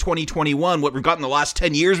getting in 2021, what we've gotten the last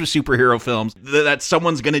 10 years with superhero films, that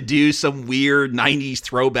someone's going to do some weird 90s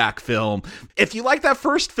throwback film. If you like that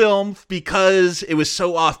first film because it was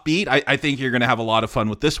so offbeat, I think you're going to have a lot of fun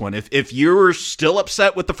with this one. If you're still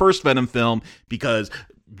upset with the first Venom film because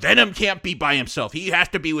Venom can't be by himself, he has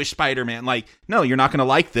to be with Spider-Man, like, no, you're not going to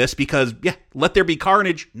like this because, yeah, Let There Be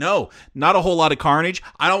Carnage. No, not a whole lot of carnage.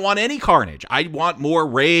 I don't want any carnage. I want more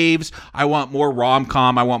raves. I want more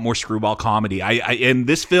rom-com. I want more screwball comedy. In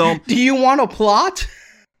this film... Do you want a plot?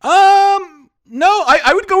 No,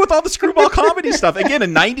 I would go with all the screwball comedy stuff. Again, a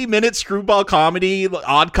 90-minute screwball comedy,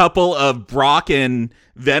 odd couple of Brock and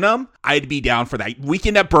Venom. I'd be down for that.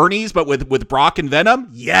 Weekend at Bernie's, but with Brock and Venom.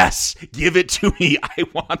 Yes, give it to me. I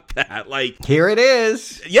want that. Like, here it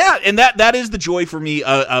is. Yeah, and that is the joy for me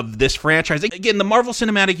of this franchise. Again, the Marvel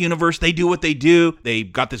Cinematic Universe, they do what they do. They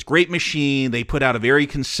got this great machine. They put out a very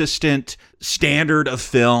consistent standard of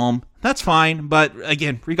film. That's fine, but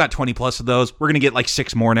again, we got 20 plus of those. We're going to get like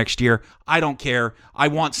 6 more next year. I don't care. I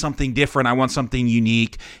want something different. I want something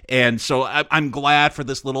unique. And so I'm glad for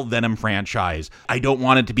this little Venom franchise. I don't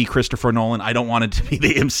want it to be Christopher Nolan. I don't want it to be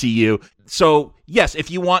the MCU. So yes, if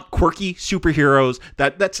you want quirky superheroes,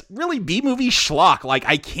 that's really B-movie schlock. Like,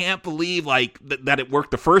 I can't believe like that it worked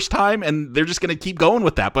the first time, and they're just going to keep going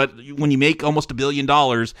with that. But when you make almost $1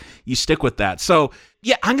 billion, you stick with that. So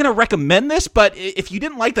yeah, I'm going to recommend this, but if you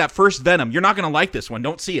didn't like that first Venom, you're not going to like this one.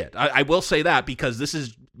 Don't see it. I will say that, because this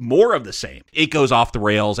is more of the same. It goes off the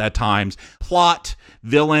rails at times. Plot,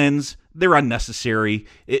 villains, they're unnecessary.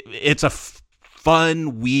 It's a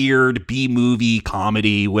fun, weird B-movie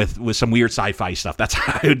comedy with some weird sci-fi stuff. That's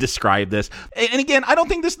how I would describe this. And again, I don't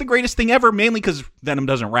think this is the greatest thing ever, mainly because Venom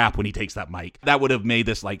doesn't rap when he takes that mic. That would have made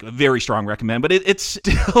this like a very strong recommend, but it's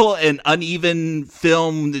still an uneven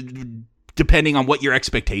film depending on what your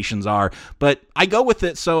expectations are. But I go with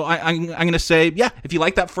it, so I'm going to say, yeah, if you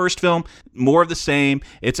like that first film, more of the same.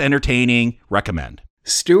 It's entertaining. Recommend.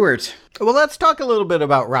 Stuart. Well, let's talk a little bit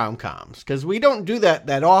about rom-coms, because we don't do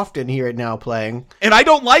that often here at Now Playing. And I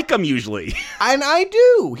don't like them usually. And I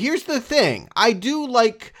do. Here's the thing. I do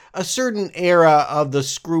like a certain era of the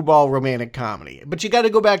screwball romantic comedy. But you got to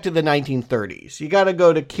go back to the 1930s. You got to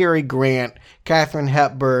go to Cary Grant, Katharine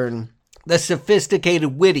Hepburn, the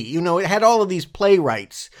sophisticated witty. You know, it had all of these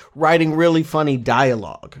playwrights writing really funny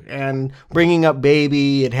dialogue and Bringing Up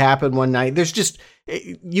Baby, It Happened One Night. There's just,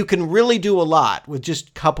 you can really do a lot with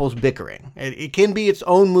just couples bickering. It can be its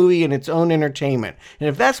own movie and its own entertainment. And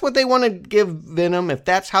if that's what they want to give Venom, if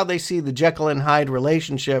that's how they see the Jekyll and Hyde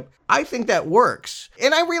relationship, I think that works.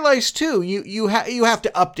 And I realize too, you have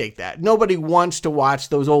to update that. Nobody wants to watch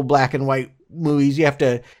those old black and white movies. You have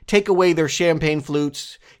to take away their champagne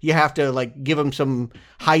flutes. You have to like give them some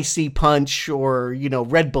High C Punch or, you know,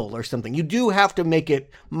 Red Bull or something. You do have to make it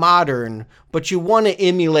modern, but you want to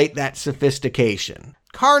emulate that sophistication.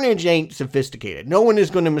 Carnage ain't sophisticated. No one is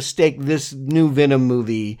going to mistake this new Venom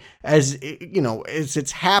movie as, you know, as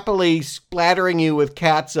it's happily splattering you with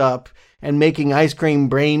catsup and making ice cream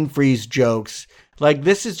brain freeze jokes. Like,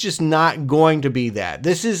 this is just not going to be that.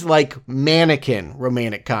 This is like Mannequin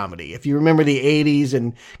romantic comedy. If you remember the 80s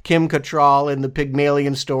and Kim Cattrall in the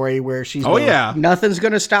Pygmalion Story where she's nothing's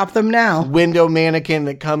going to stop them now. Window mannequin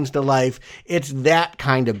that comes to life. It's that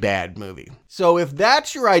kind of bad movie. So if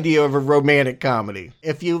that's your idea of a romantic comedy,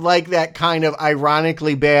 if you like that kind of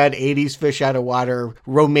ironically bad 80s fish out of water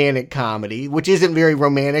romantic comedy, which isn't very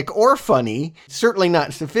romantic or funny, certainly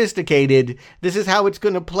not sophisticated, this is how it's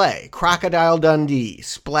going to play. Crocodile Dundee,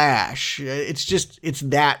 Splash. It's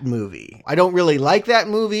that movie. I don't really like that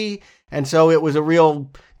movie, and so it was a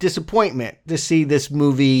real disappointment to see this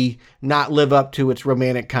movie not live up to its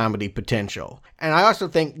romantic comedy potential. And I also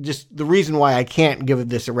think just the reason why I can't give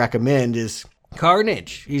this a recommend is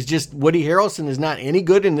Carnage. Woody Harrelson is not any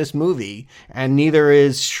good in this movie, and neither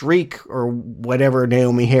is Shriek or whatever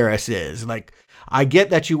Naomi Harris is. Like, I get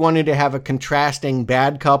that you wanted to have a contrasting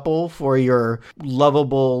bad couple for your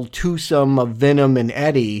lovable twosome of Venom and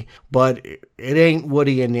Eddie, but it ain't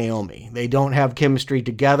Woody and Naomi. They don't have chemistry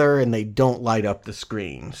together, and they don't light up the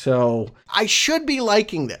screen. So I should be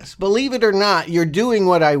liking this. Believe it or not, you're doing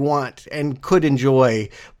what I want and could enjoy,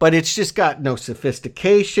 but it's just got no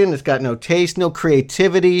sophistication. It's got no taste, no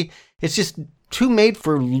creativity. It's just too made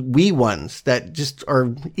for wee ones that just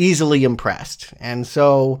are easily impressed. And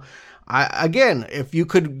so again, if you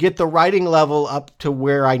could get the writing level up to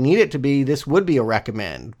where I need it to be, this would be a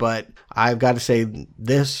recommend. But I've got to say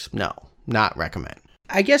this, no, not recommend.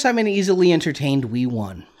 I guess I'm an easily entertained wee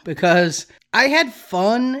one, because I had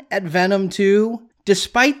fun at Venom 2,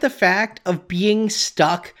 despite the fact of being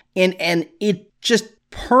stuck in an just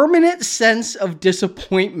permanent sense of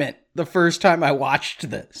disappointment the first time I watched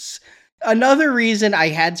this. Another reason I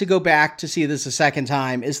had to go back to see this a second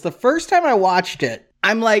time is the first time I watched it,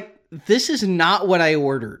 I'm like, this is not what I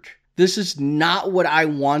ordered. This is not what I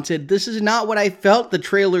wanted. This is not what I felt the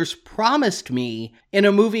trailers promised me in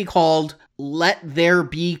a movie called Let There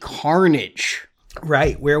Be Carnage.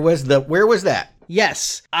 Right. Where was that?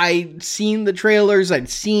 Yes, I'd seen the trailers, I'd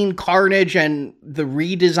seen Carnage and the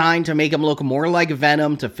redesign to make him look more like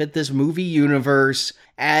Venom to fit this movie universe.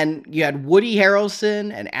 And you had Woody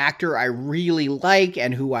Harrelson, an actor I really like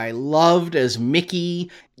and who I loved as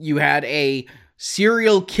Mickey. You had a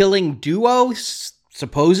serial killing duo,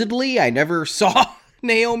 supposedly. I never saw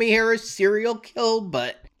Naomi Harris serial kill,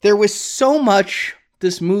 but there was so much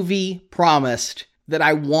this movie promised that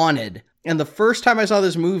I wanted. And the first time I saw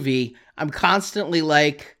this movie, I'm constantly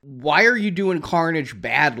like, why are you doing Carnage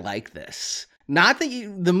bad like this? Not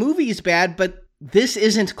that the movie's bad, but this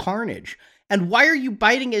isn't Carnage. And why are you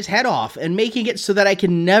biting his head off and making it so that I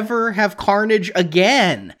can never have Carnage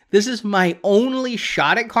again? This is my only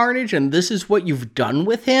shot at Carnage, and this is what you've done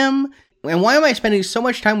with him? And why am I spending so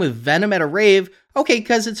much time with Venom at a rave? Okay,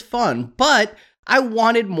 because it's fun, but I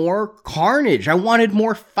wanted more Carnage. I wanted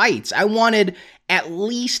more fights. I wanted at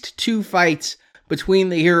least 2 fights between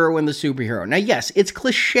the hero and the superhero. Now, yes, it's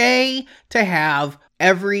cliche to have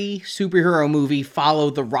every superhero movie follow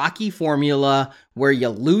the Rocky formula where you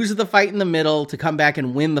lose the fight in the middle to come back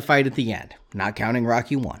and win the fight at the end. Not counting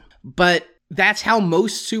Rocky 1. But that's how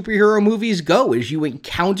most superhero movies go, is you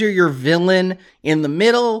encounter your villain in the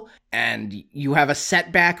middle and you have a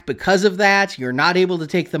setback because of that. You're not able to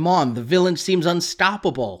take them on. The villain seems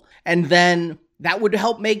unstoppable. And then that would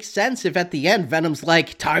help make sense if at the end Venom's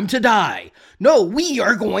like, time to die. No, we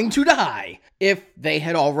are going to die. If they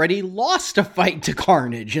had already lost a fight to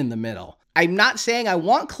Carnage in the middle. I'm not saying I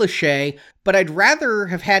want cliche, but I'd rather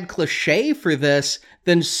have had cliche for this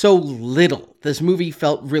than so little. This movie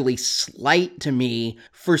felt really slight to me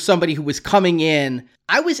for somebody who was coming in.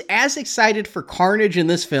 I was as excited for Carnage in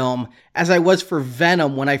this film as I was for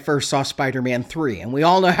Venom when I first saw Spider-Man 3, and we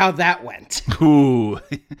all know how that went. Ooh.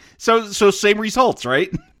 So same results,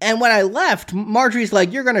 right? And when I left, Marjorie's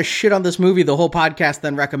like, you're going to shit on this movie the whole podcast,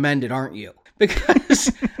 then recommend it, aren't you?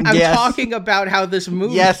 Because I'm talking about how this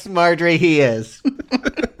movie... Yes, Marjorie, he is.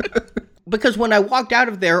 Because when I walked out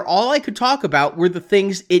of there, all I could talk about were the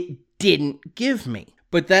things it didn't give me.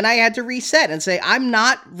 But then I had to reset and say, I'm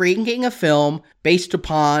not ranking a film based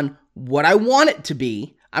upon what I want it to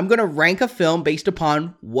be. I'm going to rank a film based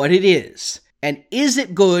upon what it is. And is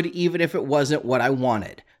it good even if it wasn't what I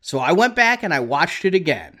wanted? So I went back and I watched it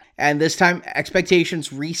again. And this time,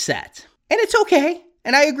 expectations reset. And it's okay.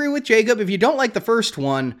 And I agree with Jacob, if you don't like the first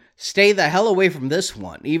one, stay the hell away from this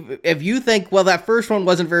one. If you think, well, that first one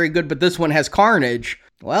wasn't very good, but this one has Carnage,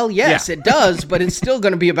 well, yes, it does, but it's still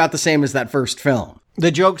going to be about the same as that first film. The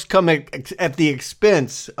jokes come at the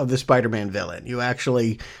expense of the Spider-Man villain. You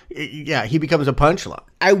actually, he becomes a punchline.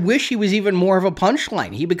 I wish he was even more of a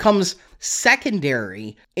punchline. He becomes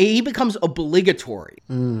secondary. He becomes obligatory.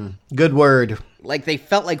 Good word. Like they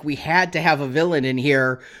felt like we had to have a villain in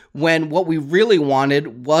here when what we really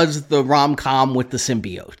wanted was the rom-com with the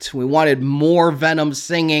symbiote. We wanted more Venom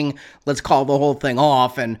singing, let's call the whole thing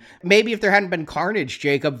off. And maybe if there hadn't been Carnage,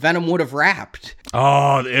 Jacob, Venom would have rapped.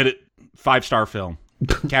 Oh, 5-star film.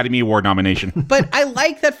 Academy Award nomination. But I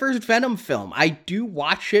like that first Venom film. I do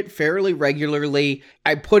watch it fairly regularly.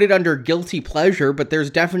 I put it under guilty pleasure, but there's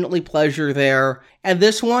definitely pleasure there. And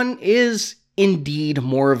this one is indeed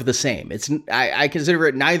more of the same. I consider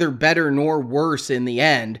it neither better nor worse in the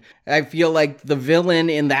end. I feel like the villain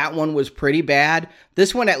in that one was pretty bad.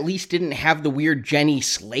 This one at least didn't have the weird Jenny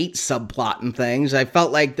Slate subplot and things. I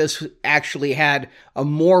felt like this actually had a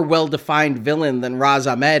more well-defined villain than Raz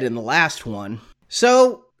Ahmed in the last one.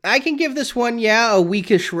 So I can give this one, a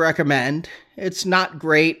weakish recommend. It's not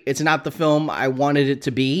great. It's not the film I wanted it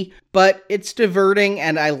to be, but it's diverting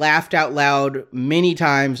and I laughed out loud many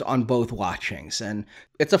times on both watchings. And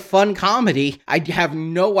it's a fun comedy. I have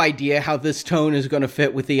no idea how this tone is going to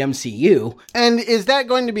fit with the MCU. And is that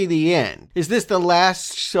going to be the end? Is this the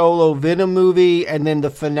last solo Venom movie and then the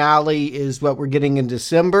finale is what we're getting in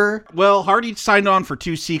December? Well, Hardy signed on for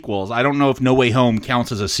 2 sequels. I don't know if No Way Home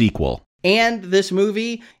counts as a sequel. And this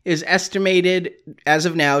movie is estimated, as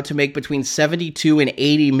of now, to make between 72 and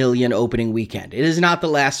 80 million opening weekend. It is not the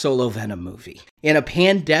last solo Venom movie. In a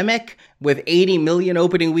pandemic with 80 million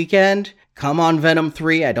opening weekend, come on Venom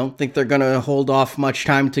 3, I don't think they're going to hold off much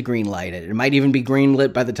time to greenlight it. It might even be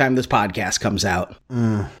greenlit by the time this podcast comes out.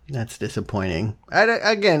 That's disappointing.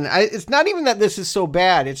 It's not even that this is so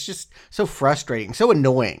bad. It's just so frustrating, so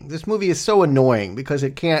annoying. This movie is so annoying because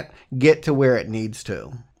it can't get to where it needs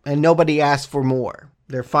to. And nobody asked for more.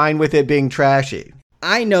 They're fine with it being trashy.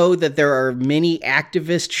 I know that there are many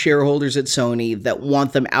activist shareholders at Sony that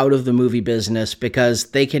want them out of the movie business because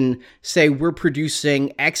they can say we're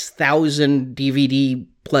producing X thousand DVD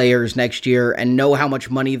players next year and know how much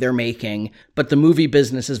money they're making, but the movie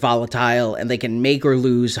business is volatile and they can make or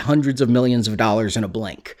lose hundreds of millions of dollars in a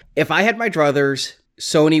blink. If I had my druthers,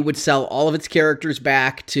 Sony would sell all of its characters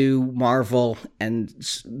back to Marvel, and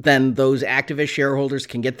then those activist shareholders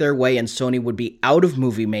can get their way, and Sony would be out of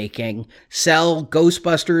movie making. Sell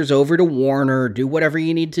Ghostbusters over to Warner, do whatever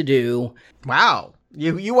you need to do. Wow.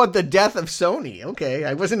 You want the death of Sony. Okay,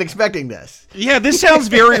 I wasn't expecting this. Yeah, this sounds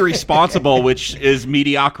very responsible, which is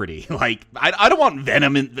mediocrity. Like, I don't want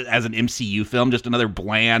Venom as an MCU film, just another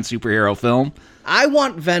bland superhero film. I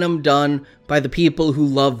want Venom done by the people who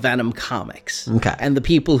love Venom comics. Okay. And the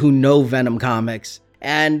people who know Venom comics.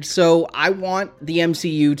 And so I want the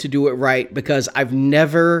MCU to do it right, because I've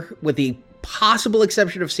never, with the possible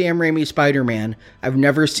exception of Sam Raimi's Spider-Man, I've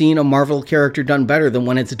never seen a Marvel character done better than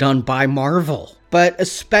when it's done by Marvel. But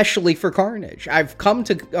especially for Carnage. I've come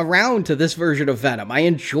around to this version of Venom. I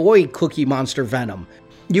enjoy Cookie Monster Venom.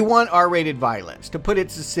 You want R-rated violence. To put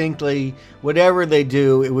it succinctly, whatever they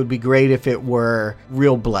do, it would be great if it were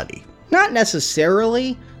real bloody. Not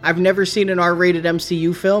necessarily. I've never seen an R-rated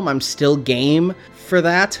MCU film. I'm still game for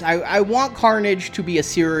that. I want Carnage to be a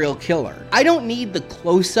serial killer. I don't need the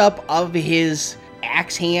close-up of his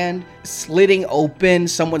axe hand slitting open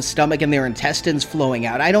someone's stomach and their intestines flowing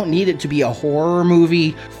out. I don't need it to be a horror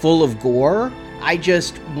movie full of gore. I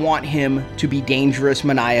just want him to be dangerous,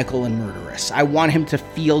 maniacal, and murderous. I want him to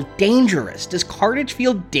feel dangerous. Does Carnage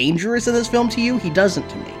feel dangerous in this film to you? He doesn't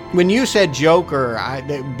to me. When you said Joker,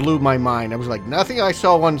 that blew my mind. I was like, nothing I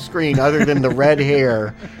saw on screen other than the red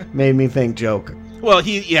hair made me think Joker. Well,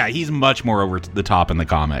 he's much more over the top in the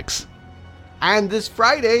comics. And this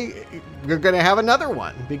Friday, we're going to have another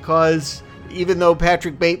one, because even though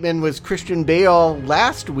Patrick Bateman was Christian Bale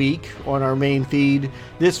last week on our main feed,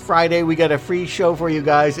 this Friday we got a free show for you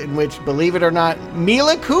guys in which, believe it or not,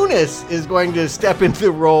 Mila Kunis is going to step into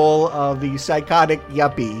the role of the psychotic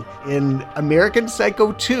yuppie in American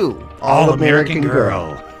Psycho 2, All American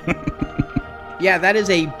Girl. Yeah, that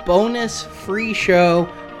is a bonus free show.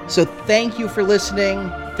 So thank you for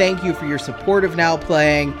listening. Thank you for your support of Now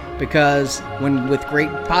Playing, because with great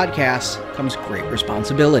podcasts comes great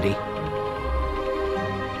responsibility.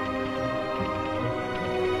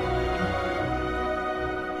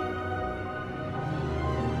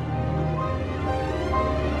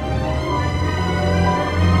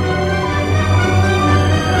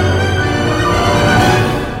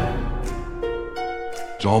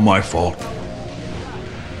 It's all my fault.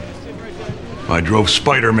 I drove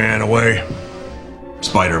Spider-Man away.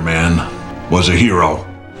 Spider-Man was a hero.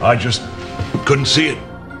 I just couldn't see it.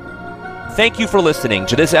 Thank you for listening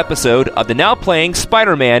to this episode of the Now Playing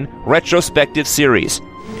Spider-Man Retrospective Series.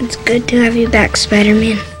 It's good to have you back,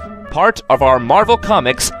 Spider-Man. Part of our Marvel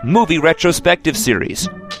Comics Movie Retrospective Series.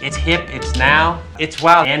 It's hip, it's now, it's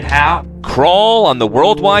wow, and how. Crawl on the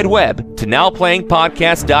World Wide Web to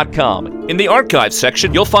NowPlayingPodcast.com. In the archives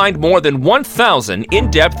section, you'll find more than 1,000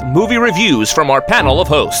 in-depth movie reviews from our panel of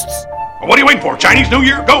hosts. What are you waiting for? Chinese New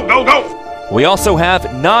Year? Go, go, go! We also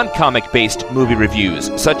have non-comic-based movie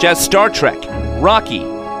reviews, such as Star Trek, Rocky,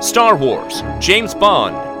 Star Wars, James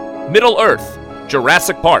Bond, Middle-earth,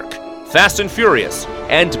 Jurassic Park, Fast and Furious,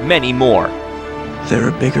 and many more. There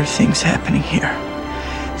are bigger things happening here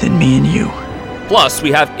than me and you. Plus,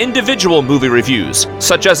 we have individual movie reviews,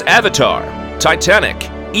 such as Avatar, Titanic,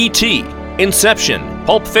 E.T., Inception,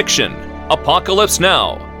 Pulp Fiction, Apocalypse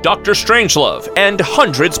Now, Dr. Strangelove, and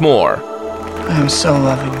hundreds more. I'm so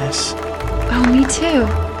loving this. Oh, me too.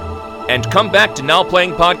 And come back to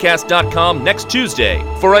NowPlayingPodcast.com next Tuesday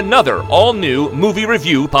for another all-new movie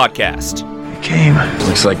review podcast. I came.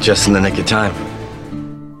 Looks like just in the nick of time.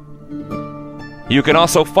 You can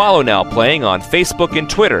also follow Now Playing on Facebook and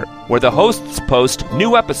Twitter, where the hosts post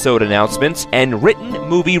new episode announcements and written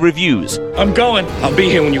movie reviews. I'm going. I'll be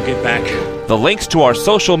here when you get back. The links to our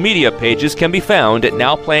social media pages can be found at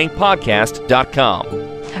NowPlayingPodcast.com.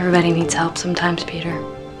 Everybody needs help sometimes, Peter.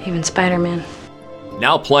 Even Spider-Man.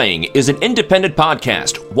 Now Playing is an independent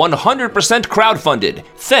podcast, 100% crowdfunded,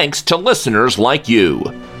 thanks to listeners like you.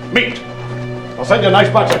 Meat! I'll send you a nice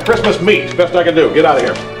box of Christmas meat. Best I can do. Get out of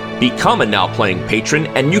here. Become a Now Playing patron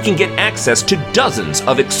and you can get access to dozens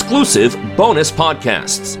of exclusive bonus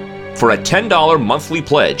podcasts. For a $10 monthly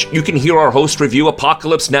pledge, you can hear our host review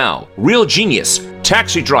Apocalypse Now, Real Genius,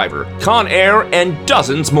 Taxi Driver, Con Air, and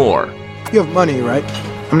dozens more. You have money, right?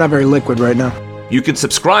 I'm not very liquid right now. You can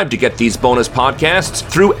subscribe to get these bonus podcasts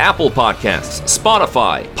through Apple Podcasts,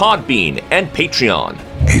 Spotify, Podbean, and Patreon.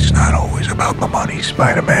 It's not always about the money,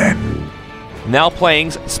 Spider-Man. Now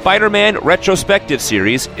Playing's Spider-Man Retrospective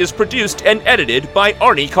Series is produced and edited by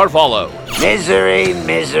Arnie Carvalho. Misery,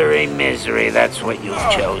 misery, misery. That's what you've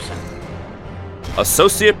chosen.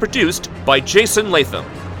 Associate produced by Jason Latham.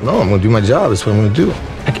 No, I'm going to do my job. That's what I'm going to do.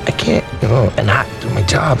 I can't, not do my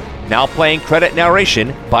job. Now playing credit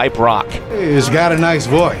narration by Brock. He's got a nice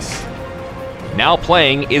voice. Now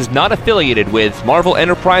playing is not affiliated with Marvel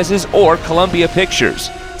Enterprises or Columbia Pictures.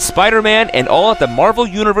 Spider-Man and all that the Marvel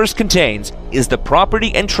Universe contains is the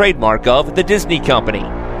property and trademark of the Disney Company,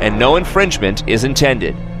 and no infringement is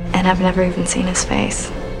intended. And I've never even seen his face.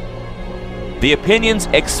 The opinions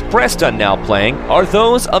expressed on Now Playing are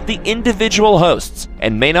those of the individual hosts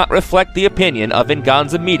and may not reflect the opinion of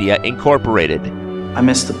Venganza Media Incorporated. I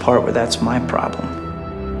missed the part where that's my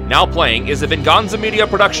problem. Now Playing is a Venganza Media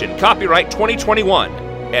production, copyright 2021,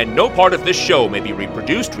 and no part of this show may be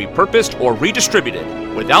reproduced, repurposed, or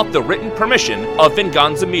redistributed without the written permission of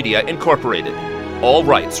Venganza Media Incorporated. All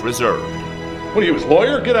rights reserved. What are you, his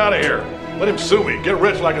lawyer? Get out of here. Let him sue me. Get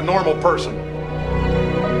rich like a normal person.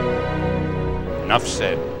 Enough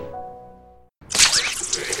said.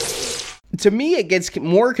 To me, it gets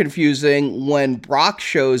more confusing when Brock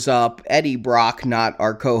shows up, Eddie Brock, not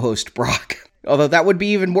our co-host Brock. Although that would be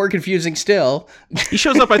even more confusing still. He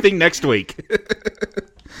shows up, I think, next week.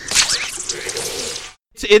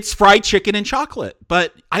 It's fried chicken and chocolate,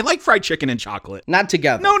 but I like fried chicken and chocolate. Not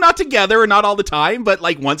together. No, not together, and not all the time, but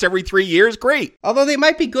like once every 3 years, great. Although they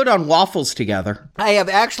might be good on waffles together. I have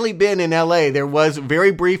actually been in LA. There was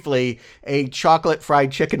very briefly a chocolate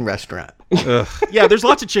fried chicken restaurant. Yeah, there's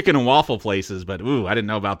lots of chicken and waffle places, but ooh, I didn't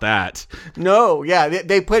know about that. No, yeah,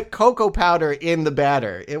 they put cocoa powder in the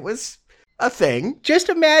batter. It was a thing. Just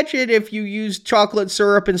imagine if you used chocolate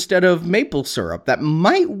syrup instead of maple syrup. That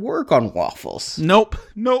might work on waffles. Nope,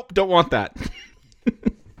 don't want that.